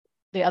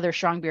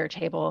strong beer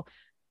table,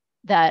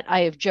 that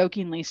I have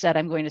jokingly said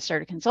I'm going to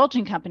start a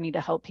consulting company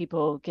to help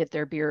people get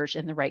their beers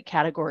in the right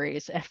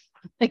categories. And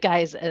the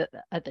guys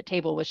at the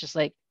table was just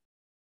like,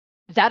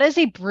 that is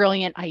a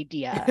brilliant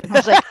idea. And I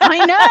was like,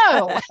 I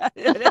know.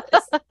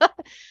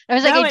 I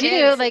was like, I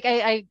do.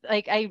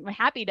 Like, I'm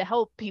happy to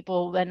help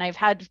people. And I've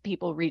had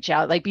people reach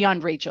out, like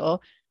beyond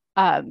Rachel,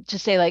 to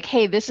say like,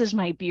 hey, this is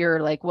my beer.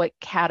 Like, what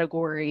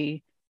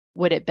category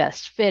would it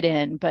best fit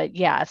in? But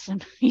yes,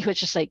 and he was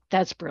just like,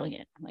 that's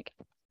brilliant. I'm like,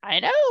 I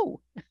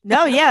know.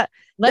 No, yeah.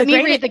 Let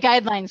me read the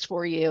guidelines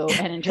for you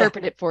and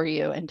interpret it for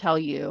you and tell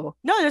you.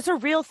 No, there's a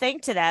real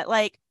thing to that.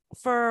 Like,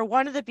 for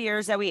one of the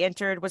beers that we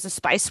entered was a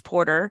spice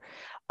porter.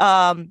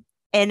 And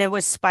it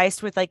was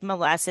spiced with like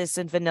molasses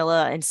and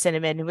vanilla and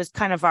cinnamon. It was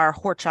kind of our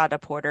horchata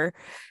porter.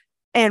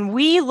 And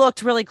we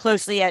looked really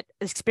closely at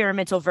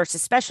experimental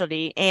versus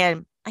specialty.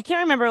 And I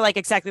can't remember like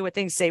exactly what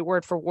things say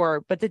word for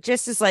word, but the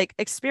gist is like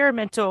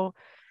experimental.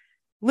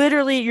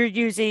 Literally, you're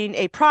using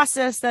a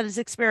process that is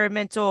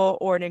experimental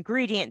or an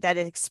ingredient that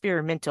is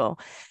experimental.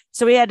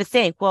 So we had to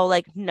think, well,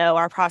 like, no,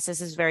 our process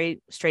is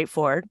very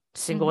straightforward.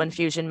 Single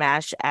infusion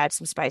mash, add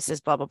some spices,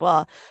 blah, blah,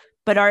 blah.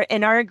 But our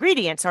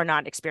ingredients are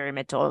not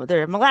experimental.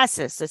 They're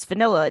molasses, it's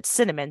vanilla, it's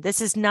cinnamon.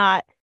 This is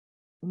not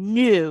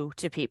new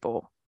to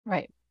people.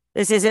 Right.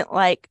 This isn't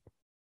like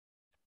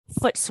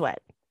foot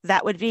sweat.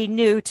 That would be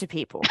new to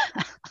people.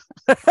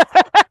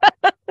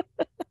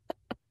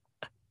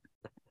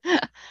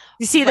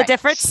 You see the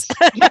difference?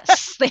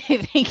 Yes,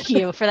 thank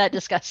you for that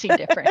disgusting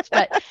difference.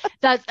 But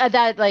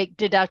that like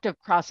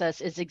deductive process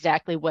is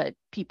exactly what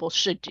people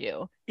should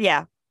do.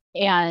 Yeah.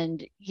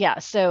 And yeah,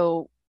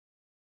 so.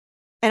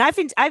 And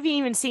I've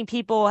even seen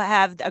people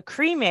have a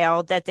cream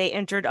ale that they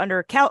entered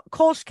under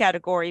Kolsch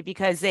category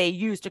because they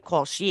used a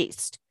Kolsch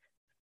yeast.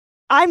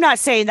 I'm not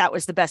saying that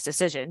was the best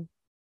decision.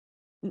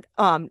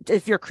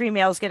 If your cream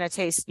ale is going to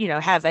taste,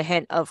 have a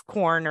hint of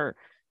corn or,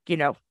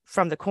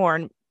 from the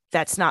corn,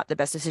 that's not the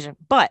best decision.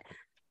 But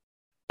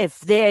if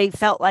they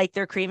felt like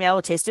their cream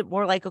ale tasted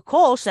more like a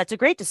Kolsch, that's a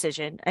great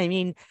decision. I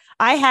mean,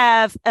 I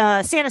have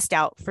Santa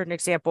Stout, for an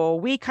example.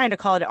 We kind of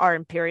call it our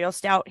Imperial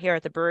Stout here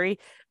at the brewery,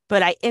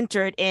 but I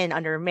entered in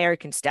under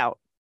American Stout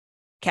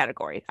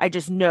category. I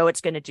just know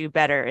it's going to do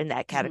better in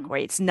that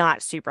category. It's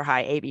not super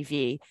high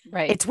ABV.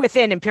 Right. It's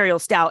within Imperial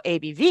Stout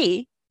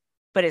ABV,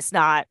 but it's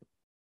not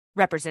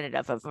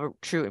representative of a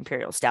true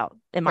Imperial Stout,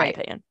 in my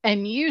opinion.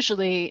 And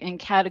usually in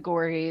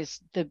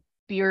categories, the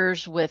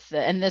beers with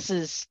and this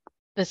is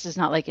this is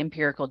not like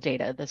empirical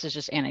data, this is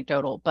just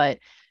anecdotal, but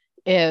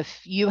if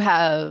you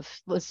have,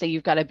 let's say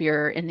you've got a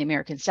beer in the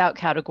American Stout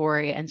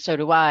category, and so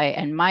do I,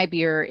 and my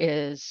beer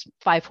is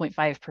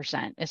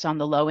 5.5%, it's on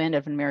the low end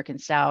of an American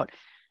Stout,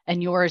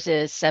 and yours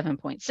is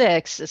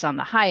 7.6, it's on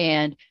the high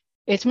end,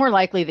 it's more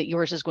likely that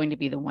yours is going to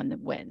be the one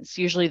that wins.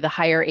 Usually the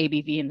higher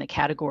ABV in the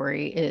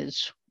category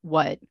is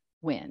what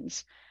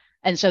wins.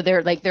 And so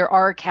there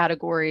are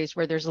categories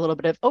where there's a little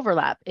bit of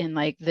overlap in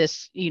like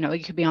this, you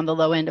could be on the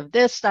low end of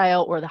this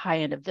style or the high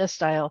end of this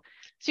style.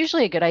 It's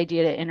usually a good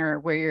idea to enter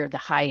where you're the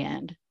high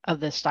end of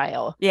the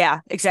style.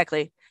 Yeah,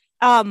 exactly.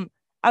 I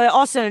would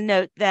also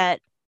note that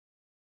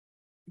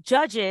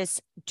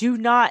judges do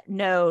not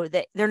know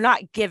that they're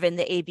not given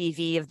the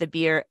ABV of the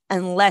beer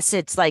unless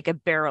it's like a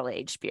barrel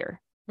aged beer.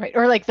 Right.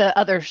 Or like the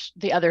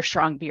other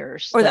strong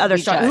beers. Or the other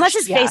strong, unless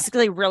it's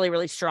basically really,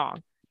 really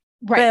strong.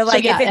 Right. But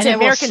like if it's an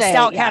American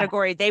Stout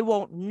category, they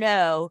won't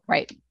know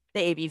the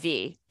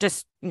ABV,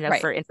 just,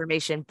 for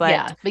information.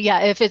 But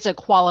if it's a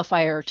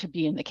qualifier to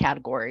be in the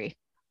category,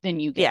 then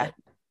you get it.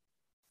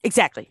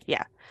 Exactly.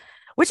 Yeah.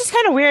 Which is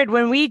kind of weird.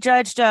 When we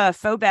judged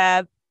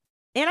FOBAB,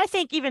 and I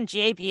think even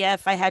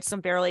GABF, I had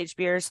some barrel aged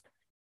beers.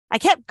 I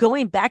kept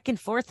going back and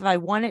forth if I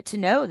wanted to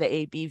know the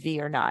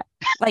ABV or not.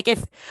 Like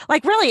if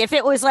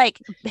it was like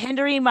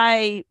hindering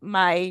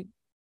my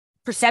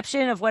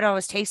perception of what I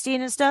was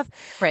tasting and stuff.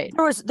 Right.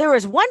 There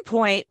was one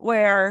point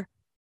where,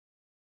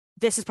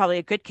 this is probably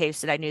a good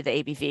case that I knew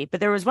the ABV,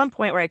 but there was one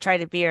point where I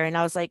tried a beer and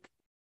I was like,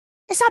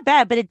 it's not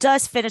bad, but it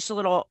does finish a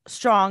little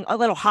strong, a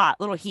little hot,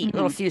 a little heat, a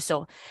little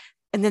fusel.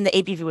 And then the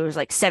ABV was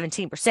like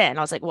 17%. And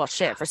I was like, well,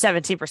 shit, for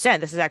 17%,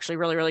 this is actually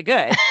really, really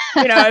good.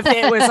 If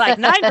it was like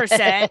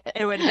 9%,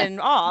 it would have been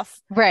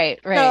off. Right.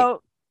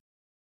 So,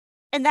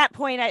 in that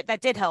point,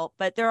 that did help.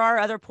 But there are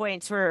other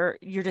points where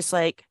you're just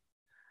like,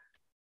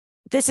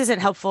 this isn't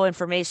helpful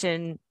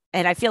information.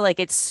 And I feel like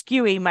it's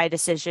skewing my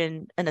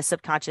decision in a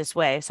subconscious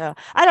way. So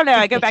I don't know.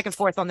 I go back and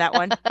forth on that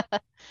one.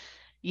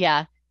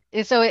 Yeah.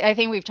 So I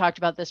think we've talked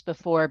about this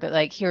before, but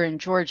like here in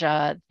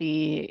Georgia,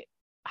 the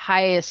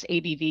highest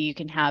ABV you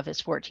can have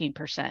is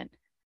 14%.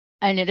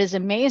 And it is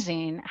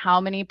amazing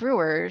how many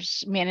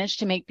brewers manage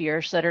to make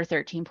beers that are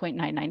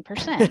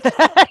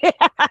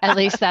 13.99%. At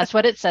least that's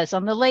what it says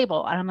on the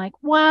label. And I'm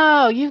like,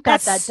 wow, you've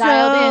got that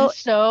dialed in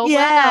so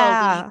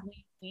well.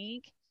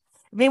 Wink.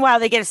 Meanwhile,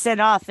 they get it sent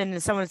off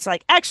and someone's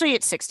like, actually,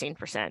 it's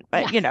 16%,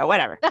 but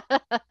whatever.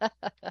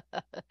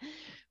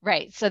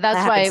 Right. So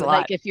that's why,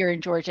 like, if you're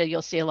in Georgia,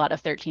 you'll see a lot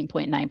of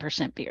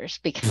 13.9% beers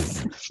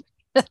because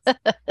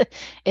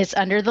it's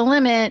under the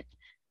limit.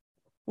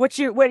 What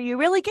are you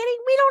really getting?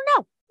 We don't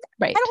know.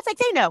 Right. I don't think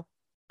they know.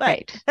 But.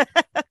 Right.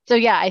 So,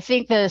 yeah, I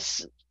think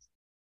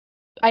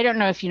I don't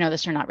know if you know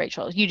this or not,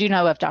 Rachel. You do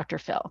know of Dr.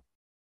 Phil.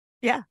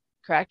 Yeah.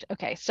 Correct.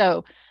 Okay.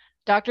 So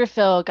Dr.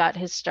 Phil got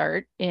his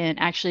start in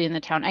the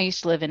town I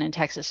used to live in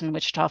Texas, in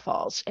Wichita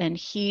Falls. And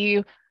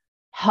he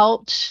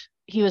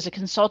was a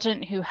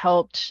consultant who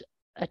helped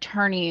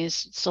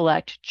attorneys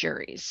select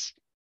juries.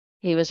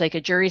 He was like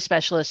a jury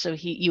specialist. So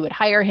you would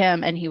hire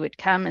him and he would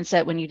come and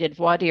sit when you did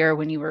voir dire,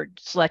 when you were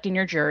selecting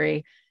your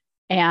jury,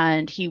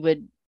 and he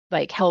would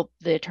like help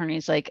the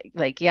attorneys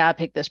yeah,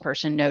 pick this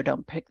person. No,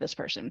 don't pick this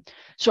person.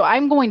 So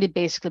I'm going to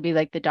basically be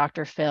like the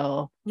Dr.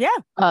 Phil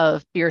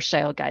of beer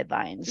style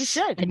guidelines. You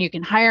should. And you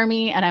can hire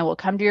me and I will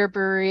come to your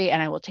brewery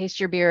and I will taste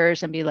your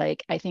beers and be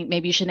like, I think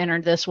maybe you should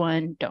enter this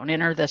one. Don't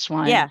enter this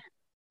one. Yeah.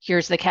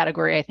 Here's the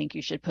category I think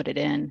you should put it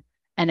in.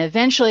 And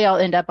eventually I'll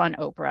end up on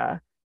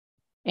Oprah.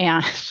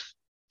 And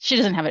she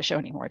doesn't have a show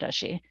anymore, does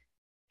she?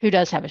 Who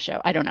does have a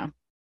show? I don't know.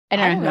 I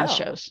don't know who has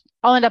shows.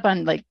 I'll end up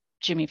on like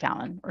Jimmy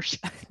Fallon or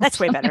something. That's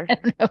way better. I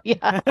don't know.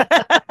 Yeah.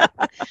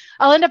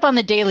 I'll end up on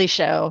the Daily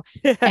Show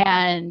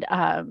and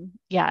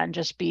and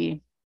just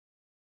be,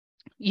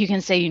 you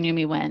can say you knew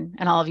me when,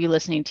 and all of you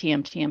listening,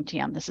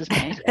 TM. This is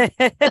me.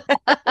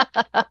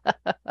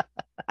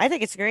 I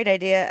think it's a great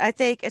idea. I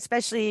think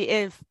especially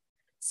if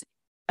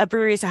a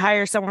brewery is to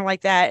hire someone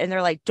like that and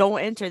they're like, don't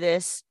enter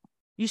this,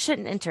 you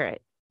shouldn't enter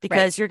it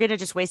because you're going to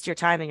just waste your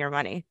time and your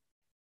money.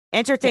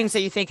 Enter things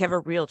that you think have a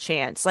real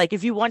chance. Like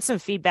if you want some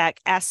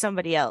feedback, ask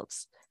somebody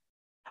else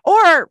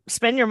or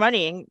spend your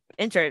money and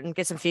enter it and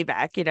get some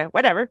feedback,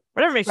 whatever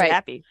makes you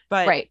happy.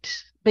 But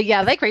But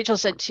yeah, like Rachel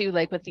said too,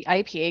 like with the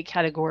IPA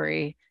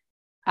category,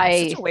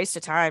 it's such a waste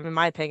of time in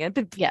my opinion.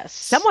 But yes,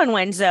 someone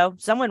wins though.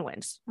 Someone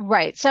wins.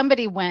 Right.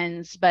 Somebody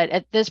wins. But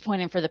at this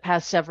point and for the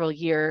past several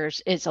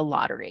years, it's a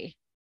lottery.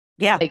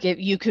 Yeah. Like if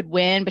you could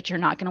win, but you're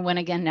not going to win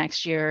again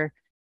next year.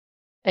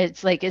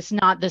 It's like, it's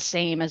not the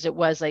same as it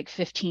was like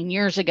 15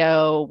 years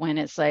ago when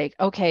it's like,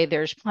 okay,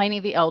 there's Pliny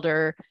the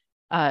Elder,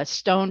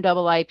 Stone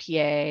Double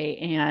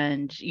IPA,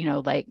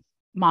 and, like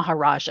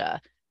Maharaja.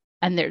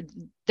 And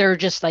they're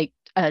just like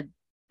a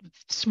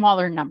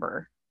smaller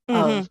number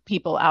of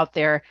people out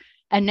there.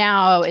 And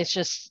now it's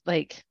just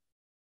like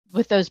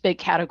with those big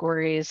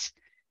categories.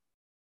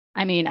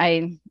 I mean,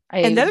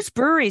 and those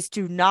breweries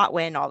do not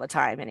win all the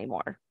time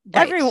anymore.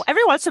 Right.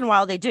 Every once in a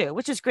while they do,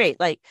 which is great.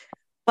 Like,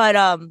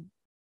 but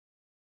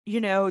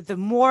the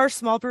more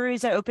small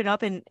breweries that open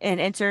up and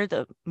enter,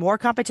 the more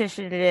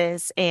competition it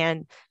is.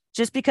 And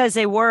just because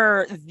they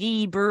were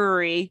the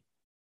brewery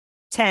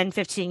 10,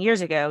 15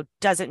 years ago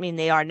doesn't mean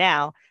they are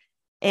now.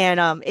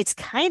 And it's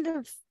kind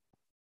of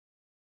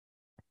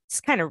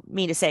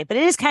mean to say, but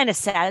it is kind of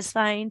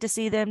satisfying to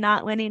see them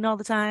not winning all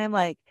the time.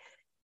 Like,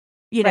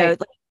 like,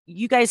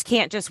 you guys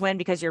can't just win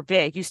because you're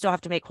big. You still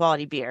have to make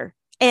quality beer.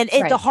 And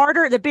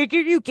the bigger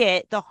you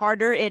get, the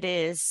harder it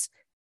is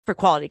for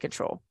quality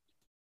control.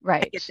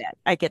 Right.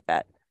 I get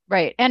that.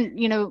 Right. And,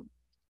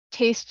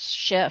 tastes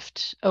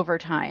shift over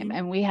time. Mm-hmm.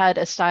 And we had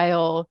a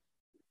style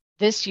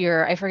this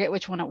year, I forget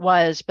which one it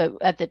was, but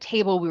at the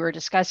table we were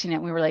discussing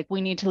it. We were like,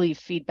 we need to leave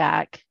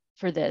feedback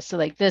for this. So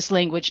like this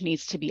language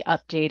needs to be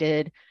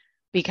updated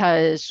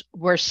because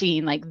we're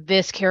seeing like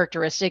this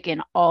characteristic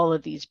in all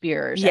of these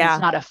beers. Yeah. And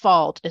it's not a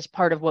fault, as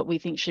part of what we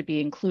think should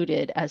be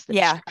included as the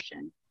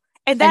description.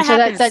 And so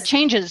that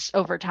changes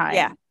over time.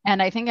 Yeah.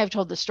 And I think I've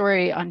told the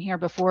story on here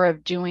before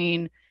of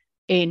doing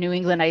a New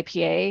England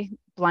IPA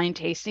blind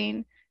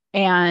tasting,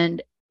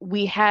 and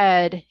we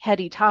had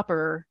Heady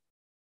Topper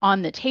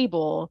on the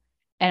table,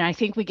 and I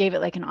think we gave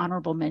it like an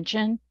honorable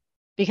mention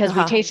because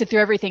we tasted through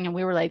everything and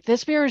we were like,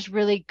 this beer is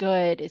really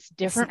good. It's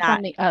different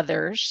from the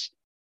others.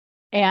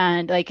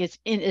 And like, it's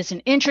an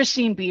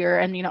interesting beer.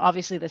 And,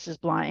 obviously this is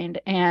blind,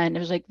 and it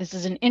was like, this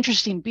is an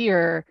interesting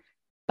beer,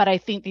 but I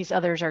think these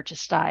others are to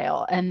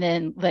style. And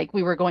then like,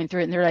 we were going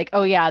through it and they're like,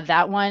 oh yeah,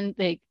 that one,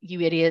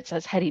 you idiot,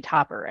 says Heady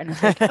Topper. And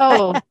it's like,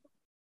 oh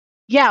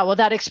yeah, well,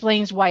 that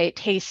explains why it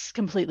tastes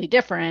completely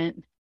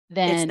different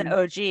than it's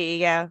the OG.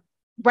 Yeah.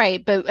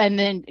 Right. But, and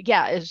then,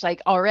 yeah, it's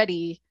like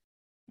already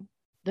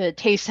the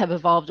tastes have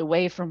evolved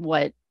away from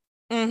what,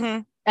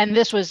 and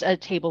this was a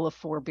table of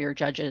 4 beer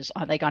judges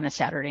on a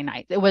Saturday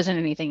night. It wasn't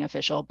anything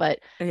official, but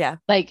yeah,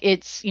 like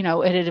it's, it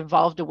had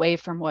evolved away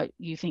from what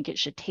you think it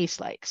should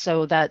taste like.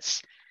 So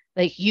that's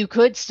like, you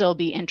could still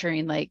be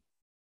entering like,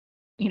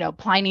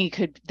 Pliny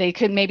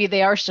maybe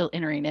they are still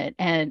entering it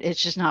and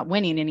it's just not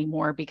winning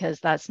anymore because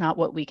that's not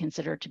what we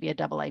consider to be a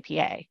double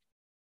IPA.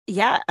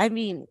 Yeah. I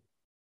mean,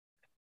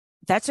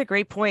 that's a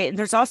great point. And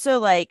there's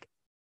also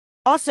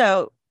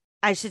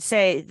I should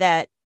say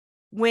that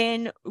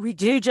when we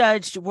do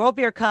judge World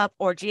Beer Cup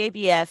or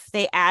GABF,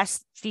 they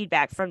ask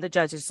feedback from the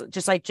judges,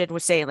 just like Jen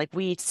was saying. Like,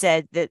 we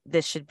said that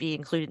this should be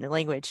included in the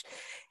language,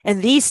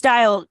 and these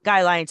style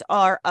guidelines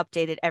are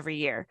updated every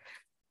year.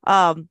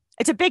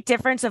 It's a big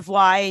difference of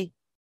why,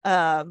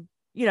 I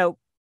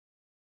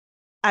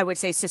would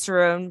say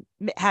Cicerone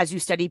has you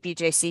study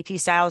BJCP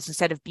styles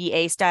instead of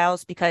BA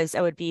styles, because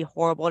it would be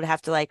horrible to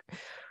have to like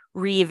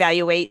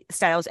reevaluate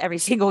styles every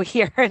single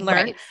year and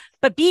learn. Right.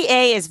 But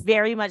BA is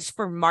very much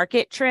for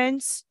market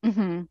trends.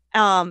 Mm-hmm.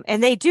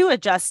 And they do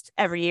adjust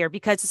every year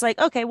because it's like,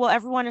 okay, well,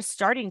 everyone is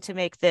starting to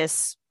make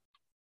this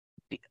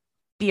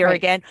beer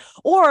again,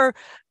 or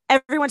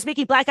everyone's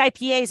making black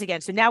IPAs again.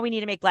 So now we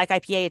need to make black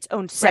IPA its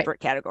own separate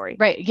category.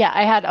 Right. Yeah.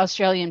 I had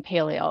Australian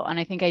Pale Ale, and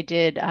I think I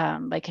did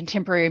like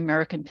Contemporary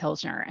American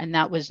Pilsner, and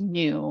that was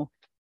new.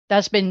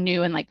 That's been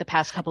new in like the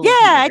past couple of years.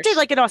 Yeah, I did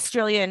like an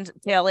Australian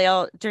Pale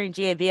Ale during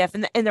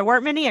GABF, and there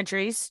weren't many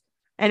entries,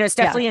 and it's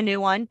definitely a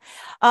new one.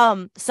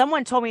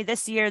 Someone told me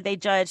this year they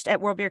judged at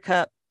World Beer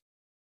Cup,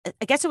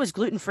 I guess it was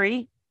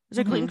gluten-free. Was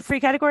it gluten-free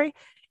category?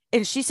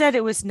 And she said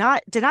it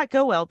did not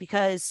go well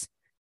because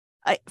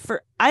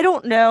I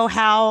don't know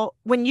how,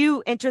 when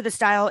you enter the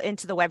style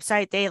into the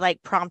website, they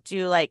like prompt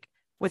you like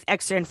with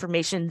extra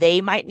information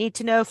they might need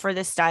to know for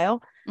this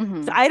style.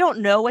 Mm-hmm. So I don't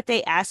know what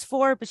they asked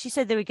for, but she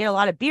said they would get a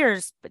lot of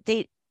beers, but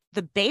the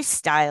base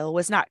style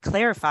was not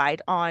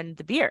clarified on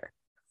the beer.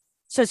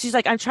 So she's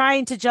like, I'm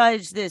trying to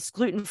judge this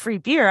gluten-free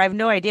beer. I have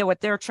no idea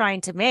what they're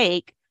trying to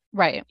make.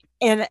 Right.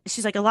 And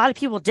she's like, a lot of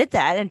people did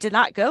that and did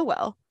not go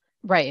well.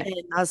 Right. And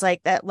I was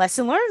like, that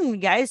lesson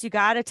learned, guys. You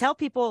got to tell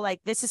people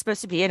like this is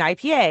supposed to be an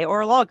IPA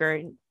or a lager.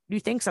 And you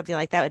think something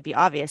like that would be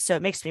obvious. So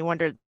it makes me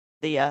wonder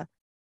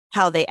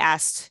how they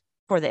asked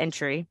for the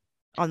entry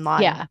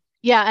online. Yeah.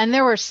 Yeah. And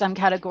there were some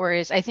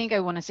categories, I think I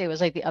want to say it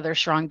was like the other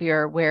strong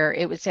beer, where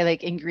it would say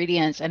like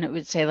ingredients and it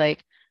would say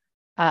like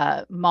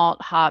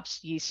malt, hops,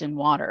 yeast, and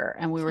water.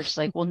 And we were just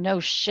like, well, no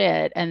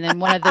shit. And then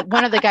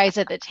one of the guys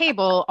at the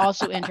table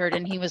also entered,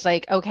 and he was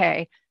like,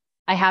 okay,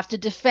 I have to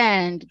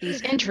defend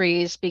these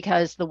entries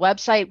because the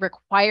website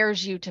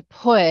requires you to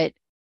put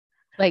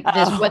like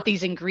this, what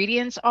these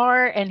ingredients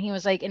are. And he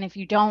was like, and if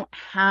you don't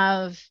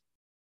have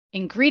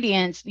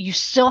ingredients, you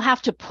still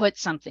have to put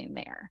something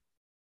there.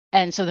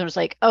 And so there was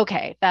like,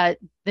 okay, that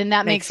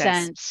makes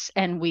sense.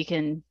 And we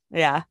can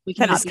that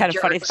is kind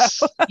of funny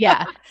though.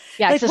 Yeah.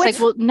 Like, it's just like,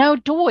 well, no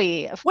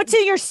doy. What's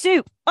in your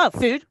soup? Oh,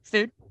 food.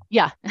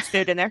 Yeah. There's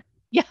food in there.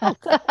 Yeah. Oh,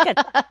 good.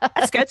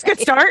 That's good. It's a good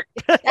start.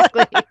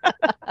 Exactly.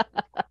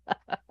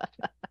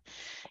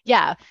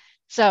 Yeah.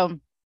 So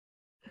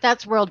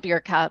that's World Beer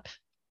Cup.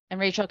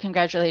 And Rachel,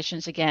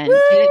 congratulations again. Woo!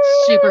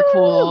 It's super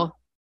cool.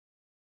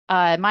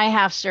 My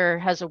halfster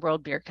has a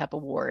World Beer Cup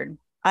award.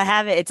 I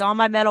have it. It's on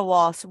my medal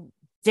wall. So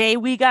Day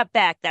we got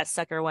back, that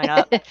sucker went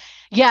up.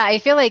 Yeah, I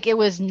feel like it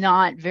was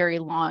not very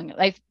long.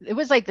 Like it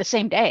was like the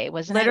same day,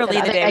 wasn't it?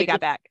 Literally the day we got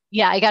back.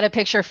 Yeah, I got a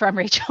picture from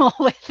Rachel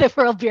with the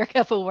World Beer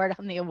Cup award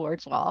on the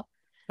awards wall.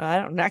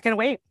 I'm not gonna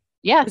wait.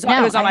 Yeah, it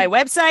was on my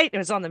website. It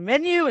was on the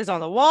menu. It was on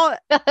the wall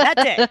that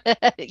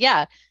day.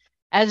 Yeah,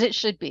 as it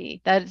should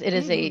be. That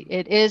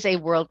it is a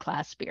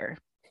world-class beer.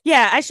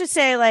 Yeah, I should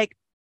say, like,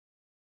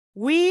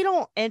 we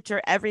don't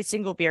enter every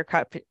single beer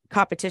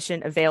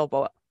competition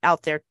available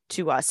out there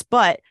to us,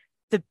 but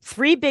the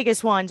three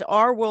biggest ones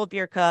are World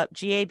Beer Cup,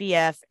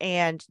 GABF,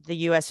 and the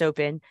US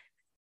Open.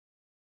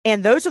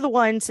 And those are the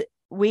ones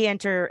we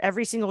enter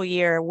every single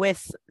year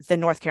with the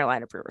North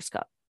Carolina Brewers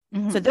Cup.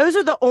 So those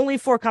are the only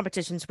 4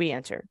 competitions we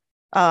enter,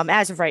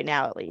 as of right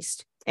now, at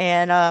least.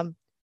 And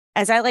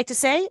as I like to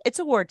say, it's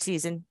award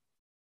season.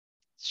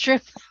 It's true.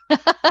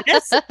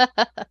 Yes.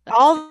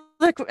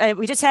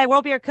 We just had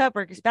World Beer Cup.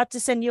 We're about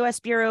to send US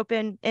Beer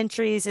Open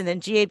entries, and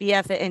then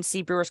GABF and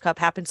NC Brewers Cup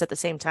happens at the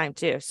same time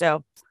too.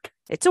 So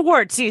it's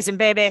award season,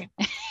 baby.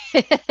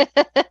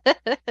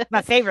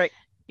 My favorite.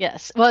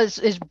 Yes. Well,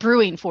 it's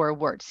brewing for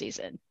award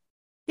season.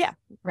 Yeah.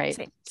 Right.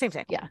 Same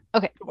thing. Yeah.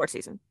 Okay. Award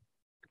season.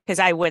 Because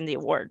I win the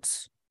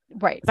awards.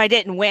 Right. If I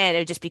didn't win, it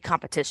would just be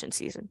competition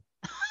season.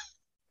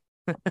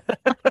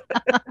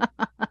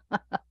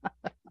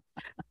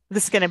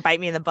 This is going to bite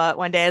me in the butt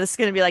one day. This is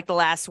going to be like the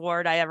last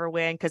award I ever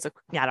win because of,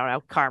 I don't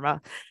know,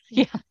 karma.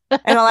 Yeah.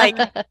 And like,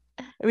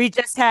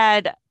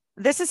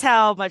 this is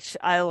how much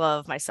I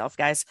love myself,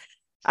 guys.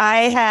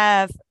 I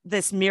have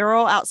this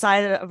mural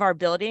outside of our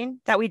building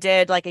that we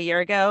did like a year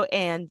ago,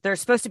 and there's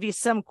supposed to be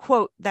some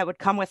quote that would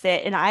come with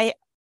it. And I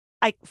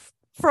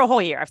for a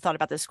whole year, I've thought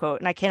about this quote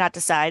and I cannot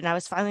decide. And I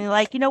was finally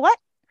like, you know what?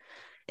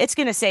 It's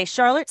going to say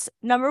Charlotte's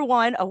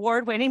 #1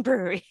 award-winning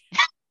brewery.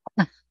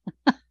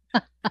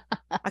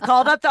 I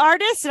called up the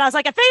artist and I was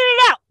like, I figured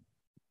it out.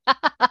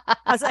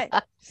 I was like,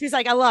 she's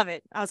like, I love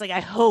it. I was like, I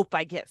hope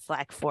I get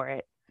flack for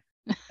it.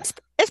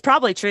 It's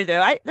probably true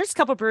though. There's a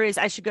couple breweries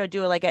I should go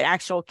do like an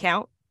actual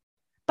count.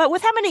 But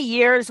with how many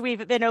years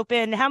we've been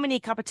open, how many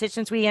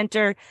competitions we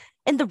enter,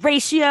 and the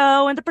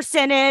ratio and the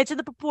percentage and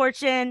the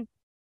proportion,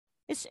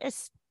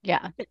 it's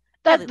yeah.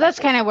 That's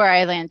kind of where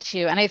I land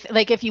too. And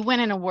like if you win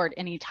an award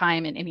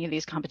anytime in any of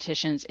these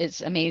competitions, it's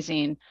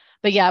amazing.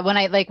 But yeah, when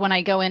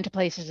I go into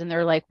places and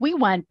they're like, we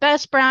won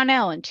Best Brown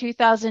Ale in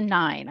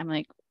 2009, I'm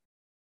like,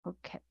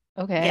 okay.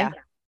 Yeah.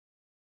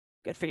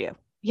 Good for you.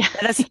 Yeah.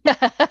 That's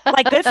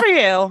like good for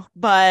you.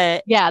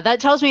 But yeah, that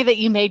tells me that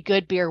you made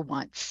good beer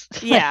once.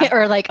 Yeah.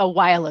 Or like a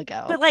while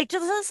ago. But like,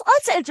 just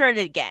let's enter it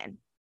again.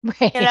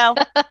 Right. You know?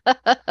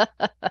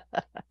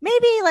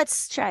 Maybe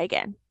let's try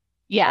again.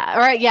 Yeah. All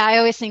right. Yeah. I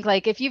always think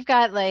like if you've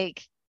got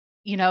like,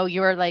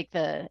 you're like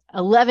the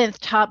 11th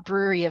top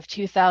brewery of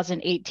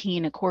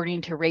 2018,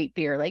 according to Rate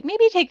Beer, like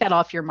maybe take that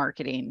off your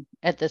marketing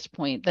at this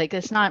point. Like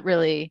it's not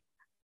really.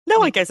 No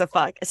one gives a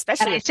fuck,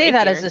 especially. And I say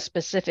that as a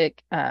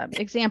specific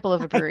example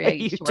of a brewery I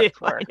used to work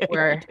for,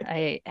 where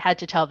I had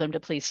to tell them to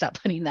please stop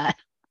putting that.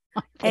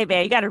 Hey,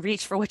 man, you got to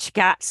reach for what you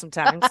got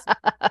sometimes.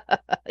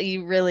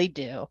 You really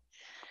do.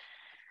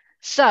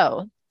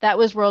 So that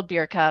was World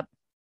Beer Cup.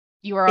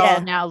 You are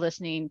all now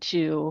listening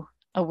to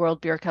a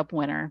World Beer Cup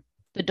winner,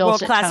 the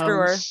dulcet tones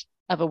brewer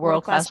of a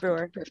world-class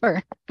brewer.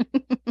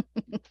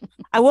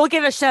 I will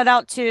give a shout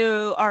out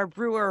to our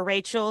brewer,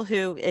 Rachel,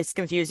 who is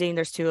confusing.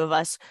 There's 2 of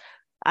us.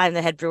 I'm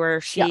the head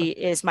brewer. She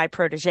is my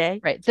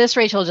protege. Right. This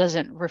Rachel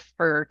doesn't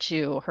refer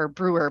to her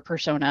brewer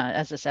persona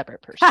as a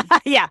separate person.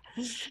 Yeah.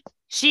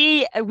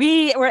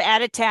 We were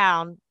out of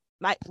town.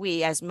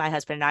 As my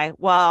husband and I,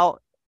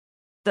 while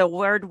the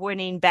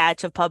award-winning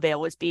batch of pub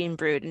ale was being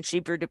brewed, and she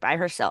brewed it by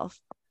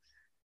herself.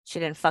 She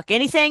didn't fuck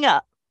anything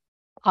up.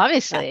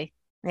 Obviously.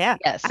 Yeah.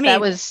 Yes. I mean,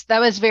 that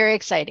was very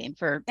exciting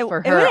for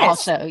her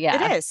also.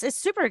 Yeah. It is. It's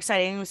super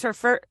exciting. It was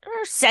her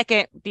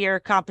second beer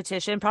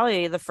competition,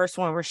 probably the first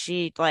one where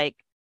she like,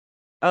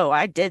 oh,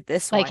 I did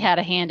this like one. Had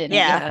a hand in it.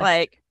 Yeah.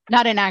 Like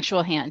not an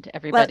actual hand,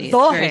 everybody. The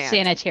it's very hand.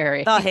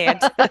 Sanitary. The hand.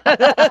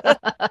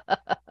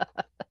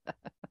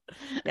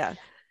 Yeah.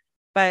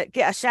 But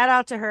yeah, shout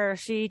out to her.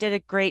 She did a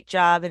great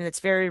job and it's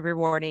very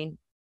rewarding.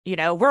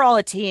 We're all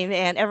a team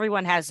and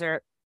everyone has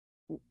their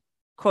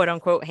quote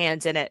unquote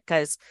hands in it,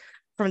 because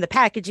from the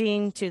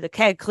packaging to the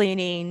keg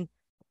cleaning,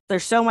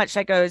 there's so much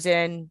that goes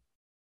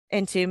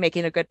into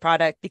making a good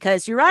product,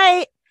 because you're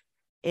right.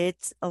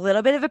 It's a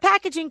little bit of a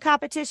packaging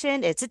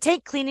competition. It's a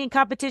tank cleaning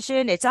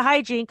competition. It's a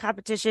hygiene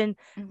competition.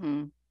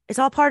 Mm-hmm. It's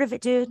all part of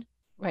it, dude.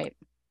 Right.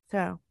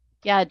 So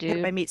yeah, dude.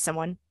 If I meet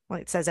someone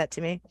like says that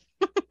to me,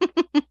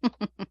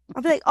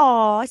 I'll be like,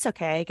 oh, it's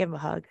okay. Give him a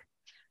hug.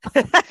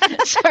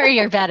 Sorry,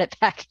 you're bad at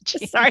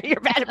packaging. Sorry, you're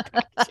bad at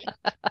packaging.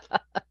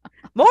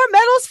 More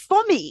medals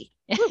for me.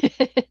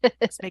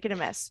 It's making a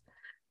mess.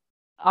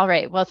 All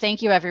right. Well,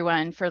 thank you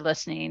everyone for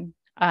listening.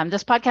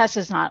 This podcast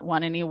has not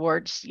won any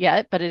awards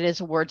yet, but it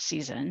is award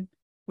season.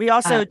 We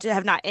also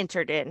have not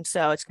entered in,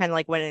 so it's kind of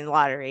like winning the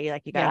lottery.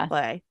 Like you gotta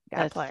play.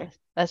 Play.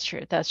 That's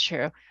true. That's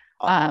true.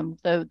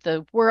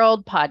 The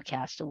World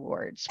Podcast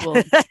Awards.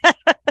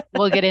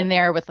 We'll get in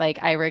there with like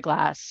Ira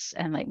Glass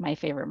and like My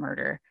Favorite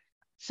Murder.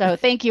 So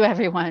thank you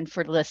everyone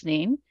for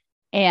listening.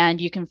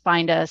 And you can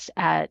find us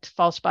at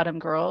False Bottom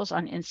Girls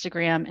on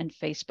Instagram and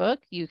Facebook.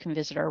 You can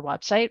visit our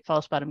website,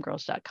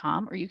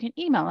 falsebottomgirls.com, or you can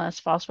email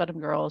us,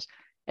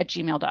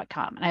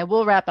 falsebottomgirls@gmail.com. And I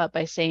will wrap up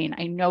by saying,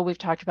 I know we've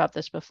talked about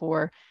this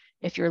before.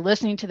 If you're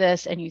listening to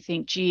this and you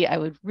think, gee, I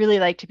would really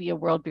like to be a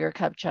World Beer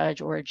Cup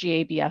judge or a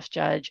GABF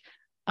judge,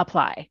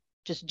 apply.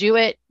 Just do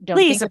it. Don't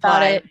think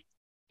about it.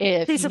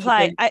 Please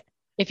apply.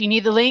 If you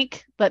need the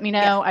link, let me know.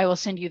 Yeah. I will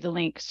send you the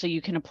link so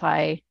you can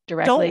apply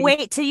directly. Don't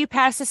wait till you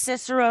pass the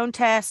Cicerone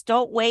test.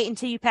 Don't wait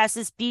until you pass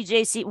this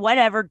BJC,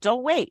 whatever.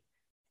 Don't wait.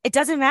 It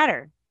doesn't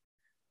matter.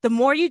 The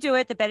more you do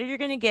it, the better you're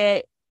going to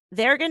get.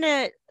 They have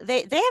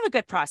a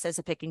good process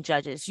of picking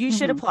judges. You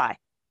should apply.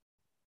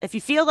 If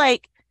you feel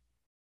like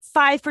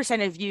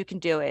 5% of you can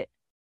do it,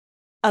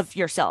 of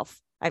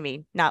yourself, I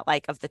mean, not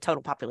like of the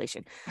total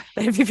population,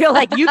 but if you feel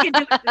like you can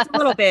do it just a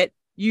little bit,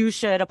 you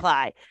should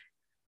apply.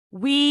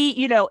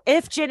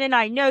 If Jen and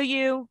I know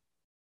you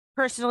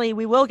personally,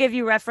 we will give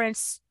you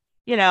reference.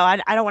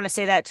 I don't want to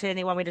say that to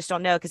anyone we just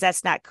don't know, because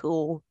that's not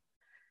cool.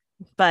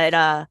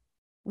 But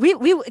we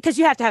because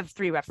you have to have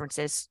 3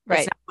 references,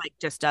 right? It's not like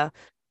just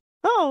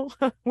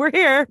we're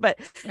here, but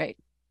right.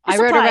 I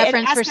wrote a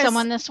reference for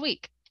someone this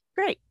week.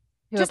 Great.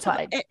 Just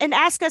applied. And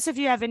ask us if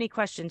you have any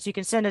questions. You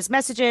can send us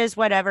messages,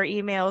 whatever,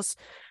 emails.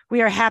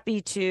 We are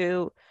happy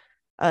to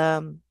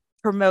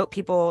promote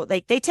people.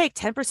 Like, they take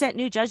 10%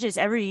 new judges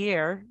every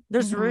year.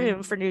 There's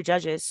room for new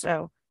judges.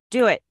 So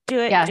do it.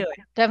 Yeah, do it.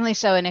 Definitely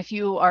so. And if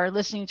you are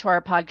listening to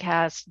our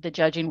podcast, the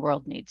judging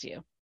world needs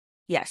you.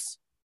 Yes,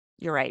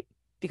 you're right.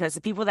 Because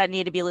the people that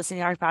need to be listening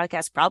to our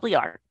podcast probably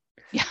are.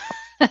 Yeah.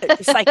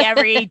 It's like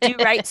every do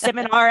right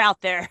seminar out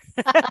there.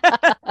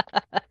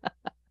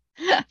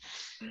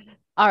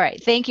 All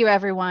right. Thank you,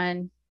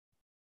 everyone.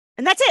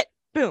 And that's it.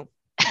 Boom.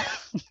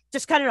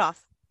 Just cut it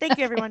off. Thank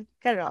you, everyone.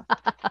 Cut it off.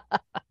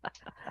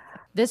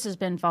 This has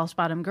been False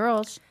Bottom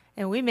Girls.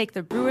 And we make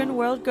the Bruin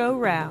world go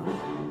round.